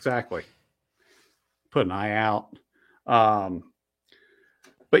 exactly. Put an eye out.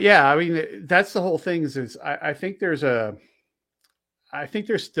 But yeah, I mean, that's the whole thing. Is I think there's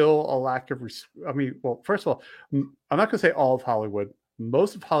still a lack of. I mean, well, first of all, I'm not going to say all of Hollywood.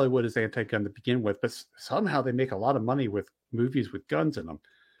 Most of Hollywood is anti-gun to begin with, but somehow they make a lot of money with movies with guns in them.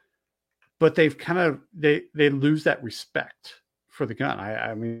 But they've kind of they lose that respect for the gun.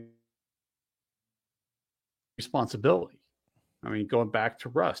 I mean, responsibility. I mean, going back to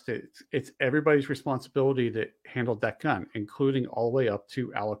Rust, it's everybody's responsibility that handled that gun, including all the way up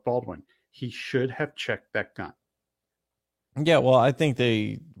to Alec Baldwin. He should have checked that gun. Yeah, well, I think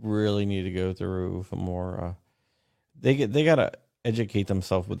they really need to go through some more. They gotta educate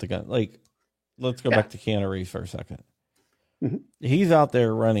themselves with the gun. Like, let's go back to Keanu Reeves for a second. Mhm. He's out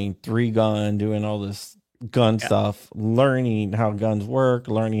there running 3-gun, doing all this gun Yeah. stuff, learning how guns work,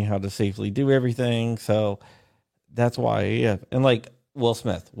 learning how to safely do everything. So that's why, yeah. And like Will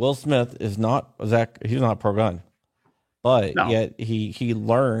Smith is not Zach. He's not pro gun, but No. yet he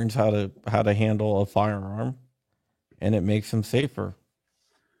learns how to handle a firearm, and it makes him safer.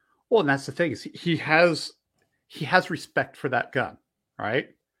 Well, and that's the thing is he has respect for that gun,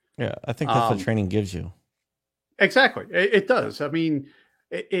 right? Yeah, I think that's what Um, training gives you. exactly. It does. I mean,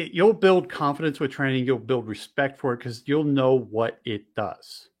 you'll build confidence with training. You'll build respect for it because you'll know what it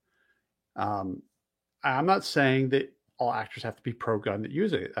does. Um, I'm not saying that all actors have to be pro gun that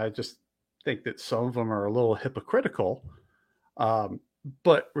use it. I just think that some of them are a little hypocritical. Um,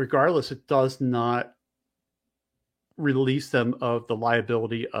 but regardless, it does not release them of the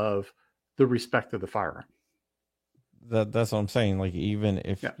liability of the respect of the firearm. That's what I'm saying. Like, even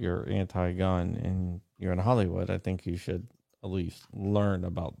if Yeah. you're anti-gun and you're in Hollywood, I think you should at least learn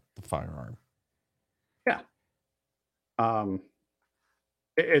about the firearm. Yeah.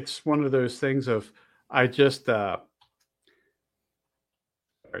 It's one of those things of I just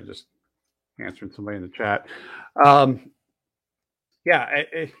answering somebody in the chat. Yeah,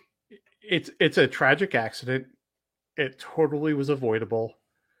 it's a tragic accident. It totally was avoidable,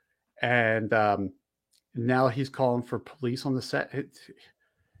 and now he's calling for police on the set.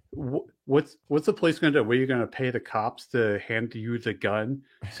 What's the police going to do? Were you going to pay the cops to hand you the gun,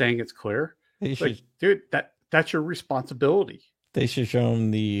 saying it's clear? They should, Like, dude, that's your responsibility. they should show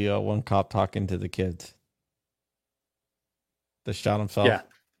him the one cop talking to the kids that shot himself. Yeah.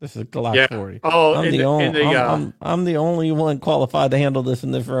 This is Glock Yeah. 40. Oh, I'm the only one qualified to handle this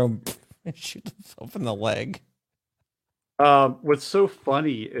in this room. And shoot himself in the leg. What's so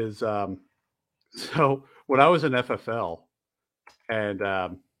funny is so when I was in FFL, and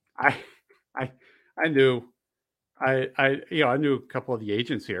I knew I knew a couple of the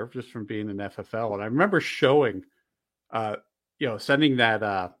agents here just from being in FFL, and I remember showing, sending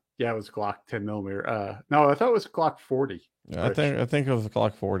that. Yeah, it was Glock 10 millimeter. No, I thought it was Glock 40. I think it was a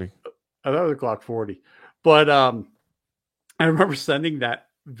Glock 40. I thought it was a Glock 40, but I remember sending that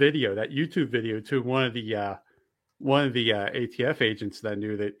video, that YouTube video, to one of the ATF agents that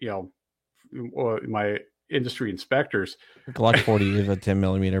knew that my industry inspectors. Glock 40 is a 10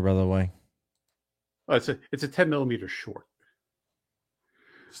 millimeter, by the way. Oh, it's a 10 millimeter short.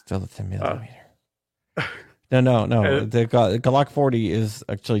 Still a 10 millimeter. No. The Glock 40 is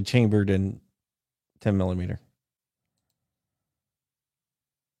actually chambered in 10 millimeter.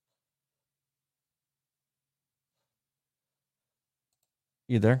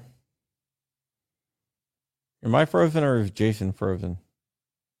 You there? Am I frozen or is Jason frozen?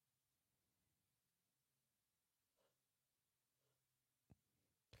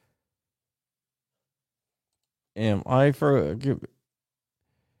 Am I frozen?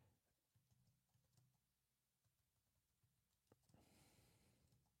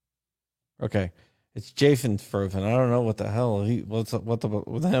 Okay, it's Jason's frozen. I don't know what the hell what's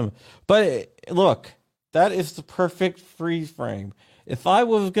with him. But look, that is the perfect freeze frame. If I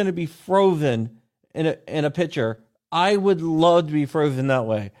was going to be frozen in a picture, I would love to be frozen that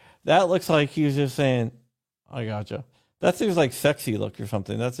way. That looks like he was just saying, "I gotcha." That seems like sexy look or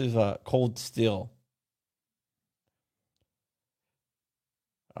something. That's his cold steel.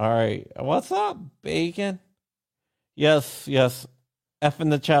 All right, what's up, Bacon? Yes. F in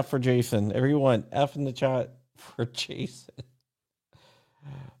the chat for Jason. Everyone, F in the chat for Jason.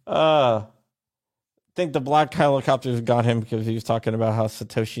 I think the black helicopters got him because he was talking about how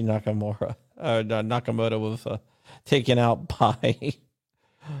Satoshi Nakamoto was taken out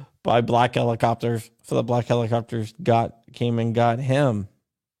by black helicopters. So the black helicopters came and got him.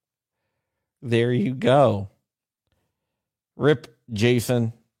 There you go. Rip,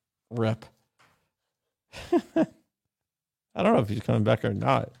 Jason. Rip. I don't know if he's coming back or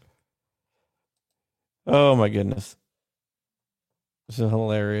not. Oh my goodness. This is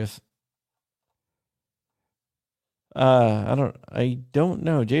hilarious. I don't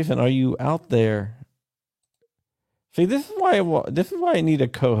know. Jason, are you out there? See, this is why I need a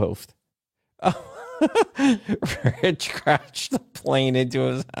co-host. Rich crashed the plane into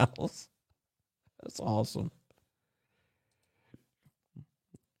his house. That's awesome.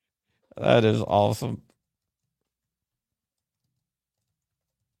 That is awesome.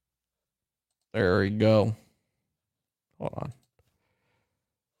 There we go. Hold on.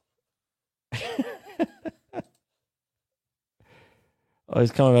 Oh,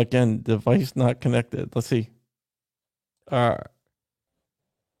 he's coming back in. Device not connected. Let's see. Who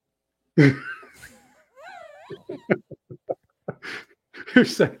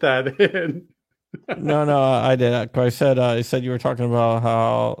sent that in? No, I did. I said you were talking about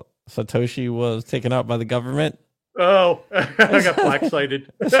how Satoshi was taken out by the government. Oh, I got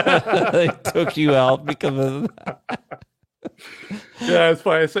black-sighted. They took you out because of Yeah, it's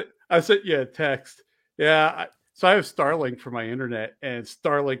funny. I sent you a text. Yeah, so I have Starlink for my internet, and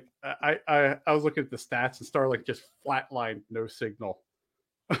Starlink. I was looking at the stats, and Starlink just flatlined, no signal.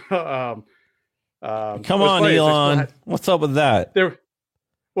 um, Come on, Elon. What's up with that?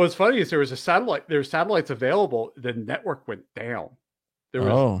 What's funny is there was a satellite. There were satellites available. The network went down. There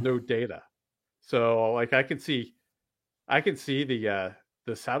was no data. So like I can see the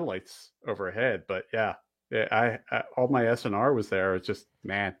satellites overhead. But yeah, I all my SNR was there. It's just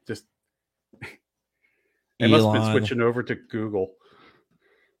they must have been switching over to Google.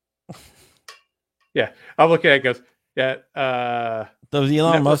 Yeah, I'm looking at it. Goes, yeah. Does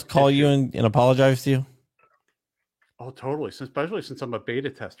Elon Musk call you and apologize to you? Oh, totally. Especially since I'm a beta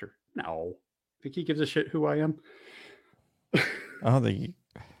tester. No, think he gives a shit who I am. I don't think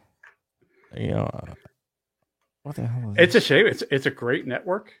what the hell? It's a shame. It's a great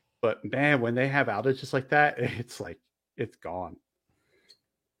network, but man, when they have outages like that, it's like it's gone.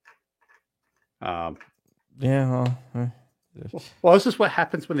 Yeah. Well, this is what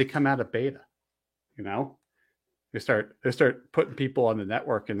happens when they come out of beta. You know, they start putting people on the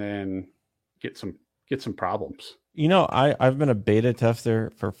network and then get some problems. You know, I've been a beta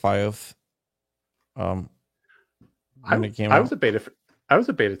tester for FiOS. When it came out. I was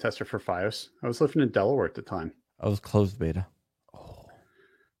a beta tester for FiOS. I was living in Delaware at the time. I was closed beta. Oh.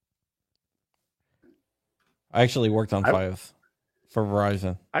 I actually worked on FiOS for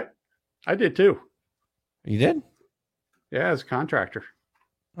Verizon. I did too. You did? Yeah, as a contractor.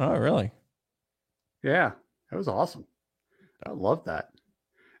 Oh, really? Yeah, that was awesome. I love that.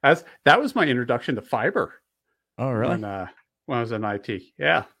 That was my introduction to fiber. Oh, really? When I was in IT.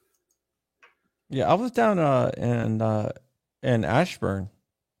 Yeah. Yeah, I was down in Ashburn.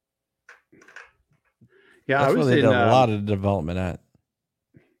 Yeah, that's I was where they in did a lot of development at.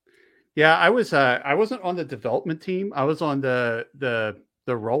 Yeah, I wasn't on the development team. I was on the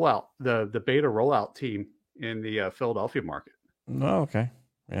rollout, the beta rollout team in the Philadelphia market. Oh, okay.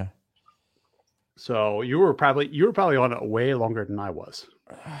 Yeah. So you were probably on it way longer than I was.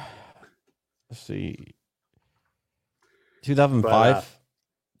 Let's see. 2005,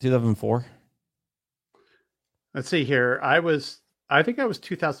 2004. Let's see here. I think I was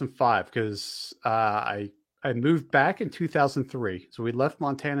 2005 because I moved back in 2003. So we left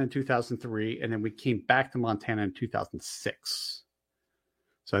Montana in 2003, and then we came back to Montana in 2006.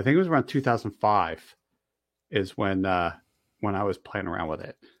 So I think it was around 2005 is when I was playing around with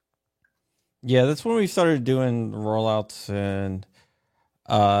it. Yeah, that's when we started doing rollouts in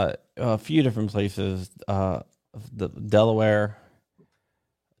a few different places. The Delaware,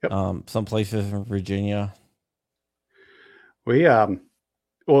 yep. Some places in Virginia. We what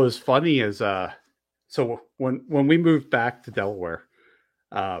was funny is so when we moved back to Delaware,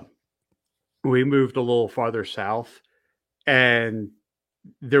 we moved a little farther south, and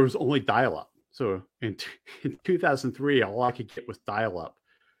there was only dial-up. So in 2003, all I could get was dial-up.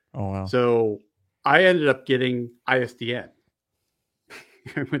 Oh wow! So I ended up getting ISDN.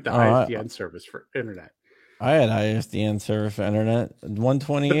 I went to ISDN service for internet. I had ISDN service for internet.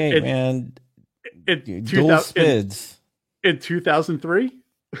 128, man. Dual SPIDs. In 2003?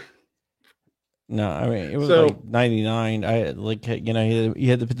 No, I mean, it was like 99. I like, you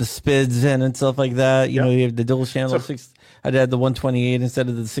had to put the SPIDs in and stuff like that. You know, you have the dual channel. I had the 128 instead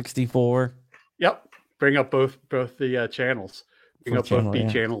of the 64. Yep. Bring up both the channels. Bring up both B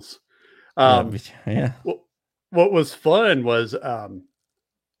channels. Yeah. What was fun was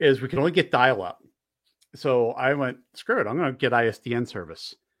is we could only get dial-up. So I went, screw it, I'm going to get ISDN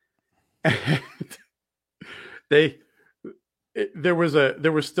service. And there was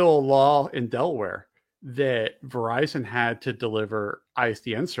still a law in Delaware that Verizon had to deliver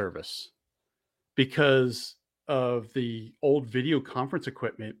ISDN service because of the old video conference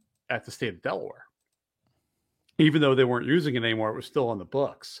equipment at the state of Delaware. Even though they weren't using it anymore, it was still on the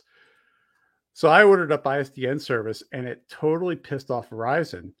books. So I ordered up ISDN service, and it totally pissed off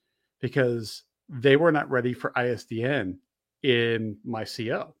Verizon because they were not ready for ISDN in my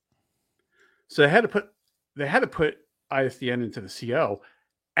CO. So they had to put ISDN into the CO,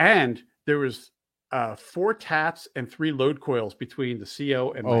 and there was 4 taps and 3 load coils between the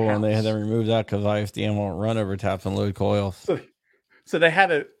CO and my house. And they had to remove that because ISDN won't run over taps and load coils. So they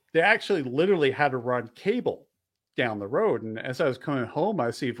actually literally had to run cable down the road. And as I was coming home,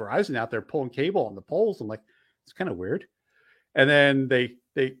 I see Verizon out there pulling cable on the poles. I'm like, it's kind of weird. And then they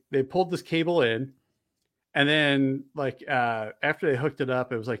pulled this cable in, and then after they hooked it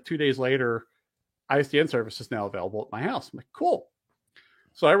up, it was like 2 days later, ISDN service is now available at my house. I'm like, cool.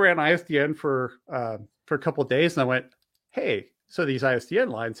 So I ran ISDN for a couple of days, and I went, hey, so these ISDN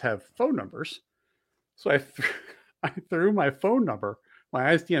lines have phone numbers. So I threw my phone number,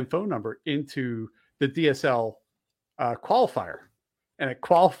 my ISDN phone number, into the DSL qualifier, and it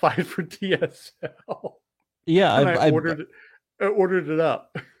qualified for DSL. Yeah, and I ordered it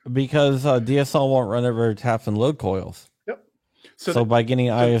up because DSL won't run over taps and load coils. Yep. So by getting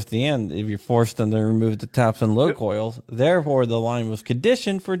ISDN, if you're forced them to remove the taps and load coils, therefore the line was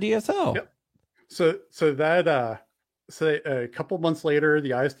conditioned for DSL. Yep. So that a couple months later,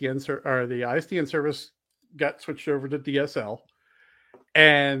 the ISDN service got switched over to DSL,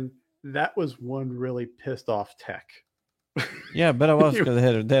 and that was one really pissed off tech. Yeah, but it was because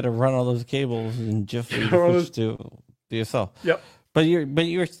they had to run all those cables and just switch to DSL. Yep. But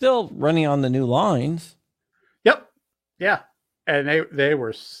you're still running on the new lines. Yep. Yeah. And they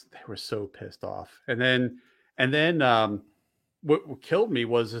were so pissed off. And then what killed me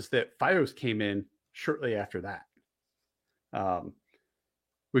is that FiOS came in shortly after that.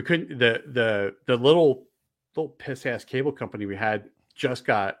 We couldn't the little piss ass cable company we had just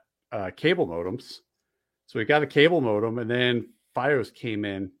got cable modems. So we got a cable modem, and then FiOS came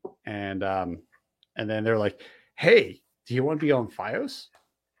in, and then they're like, hey, do you want to be on FiOS?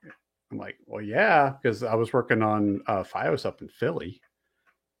 I'm like, well, yeah, because I was working on FiOS up in Philly.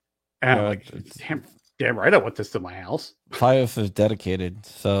 And I'm like, damn right I want this to my house. FiOS is dedicated.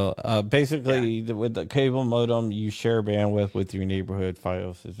 So basically, with the cable modem, you share bandwidth with your neighborhood.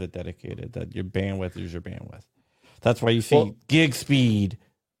 FiOS is dedicated. That your bandwidth is your bandwidth. That's why you see gig speed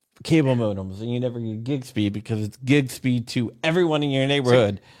cable modems, and you never get gig speed because it's gig speed to everyone in your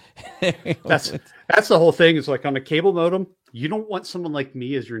neighborhood. That's the whole thing. It's like on a cable modem, you don't want someone like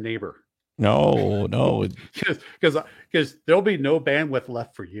me as your neighbor. No, because there'll be no bandwidth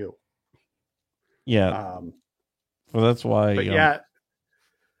left for you. Yeah. Well, that's why.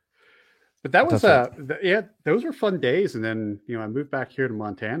 But that was those were fun days. And then I moved back here to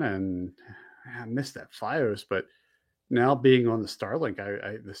Montana, and I missed that FiOS, but. Now being on the Starlink,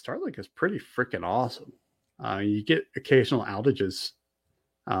 the Starlink is pretty freaking awesome. You get occasional outages,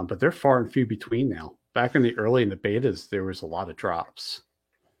 but they're far and few between now. Back in the betas, there was a lot of drops.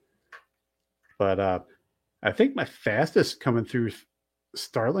 But I think my fastest coming through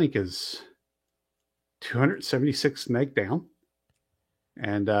Starlink is 276 meg down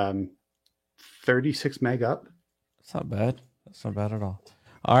and 36 meg up. That's not bad. That's not bad at all.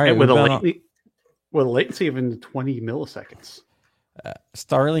 All right. And with a latency of in 20 milliseconds.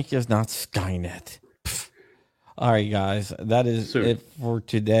 Starlink is not Skynet. All right, guys. That is it for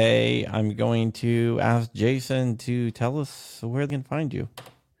today. I'm going to ask Jason to tell us where they can find you.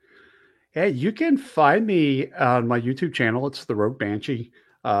 Yeah, you can find me on my YouTube channel. It's The Rogue Banshee.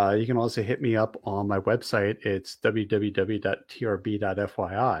 You can also hit me up on my website. It's www.trb.fyi.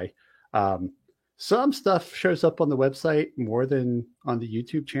 Some stuff shows up on the website more than on the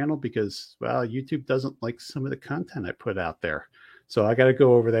YouTube channel because, well, YouTube doesn't like some of the content I put out there. So I got to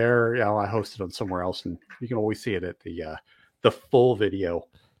go over there. I host it on somewhere else, and you can always see it at the full video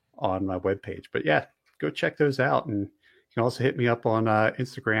on my webpage. But yeah, go check those out. And you can also hit me up on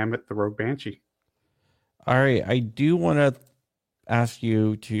Instagram at The Rogue Banshee. All right. I do want to ask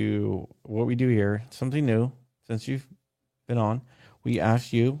you what we do here, something new since you've been on. We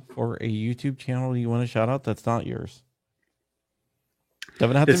asked you for a YouTube channel you want to shout out that's not yours.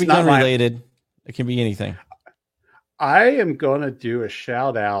 Doesn't have to be unrelated. It can be anything. I am going to do a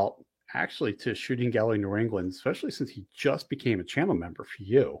shout out actually to Shooting Gallery New England, especially since he just became a channel member for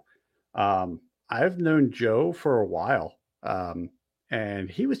you. I've known Joe for a while, and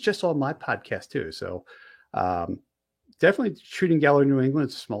he was just on my podcast too. So definitely Shooting Gallery New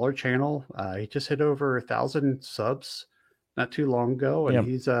England, smaller channel. He just hit over 1,000 subs not too long ago, and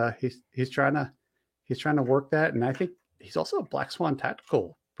he's trying to work that, and I think he's also a Black Swan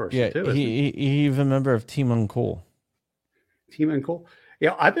Tactical person too. He's a member of Team Uncool. Team Uncool,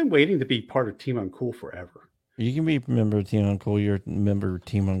 yeah. I've been waiting to be part of Team Uncool forever. You can be a member of Team Uncool. You're a member of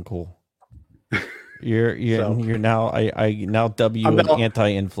Team Uncool. You're now I now dub you an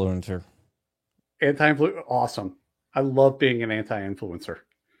anti-influencer. Anti-influencer, awesome. I love being an anti-influencer.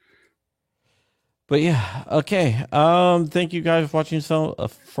 But yeah, okay. Thank you guys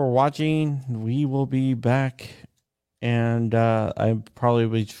for watching. We will be back, and I probably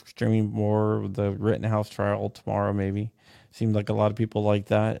will be streaming more of the Rittenhouse trial tomorrow. Maybe seemed like a lot of people like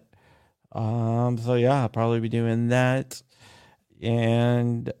that. So yeah, I'll probably be doing that,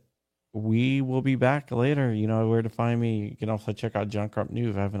 and we will be back later. You know where to find me. You can also check out Junk Up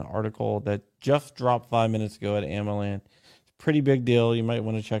News. I have an article that just dropped 5 minutes ago at Amaland. It's a pretty big deal. You might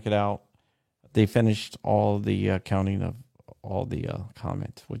want to check it out. they finished all the counting of all the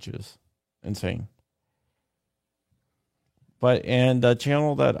comments, which is insane. But and the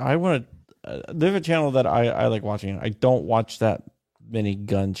channel that I want to, there's a channel that I like watching. I don't watch that many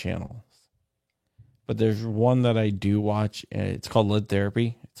gun channels, but there's one that I do watch, and it's called Lit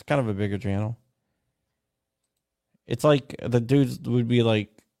Therapy. It's kind of a bigger channel. It's like the dude would be like,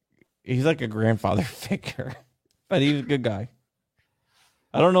 he's like a grandfather figure, but he's a good guy.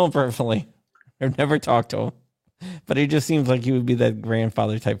 I don't know him personally. I've never talked to him, but he just seems like he would be that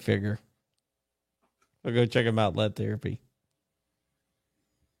grandfather type figure. So go check him out, Lit Therapy.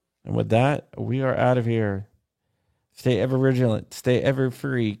 And with that, we are out of here. Stay ever vigilant. Stay ever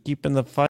free. Keeping the fight.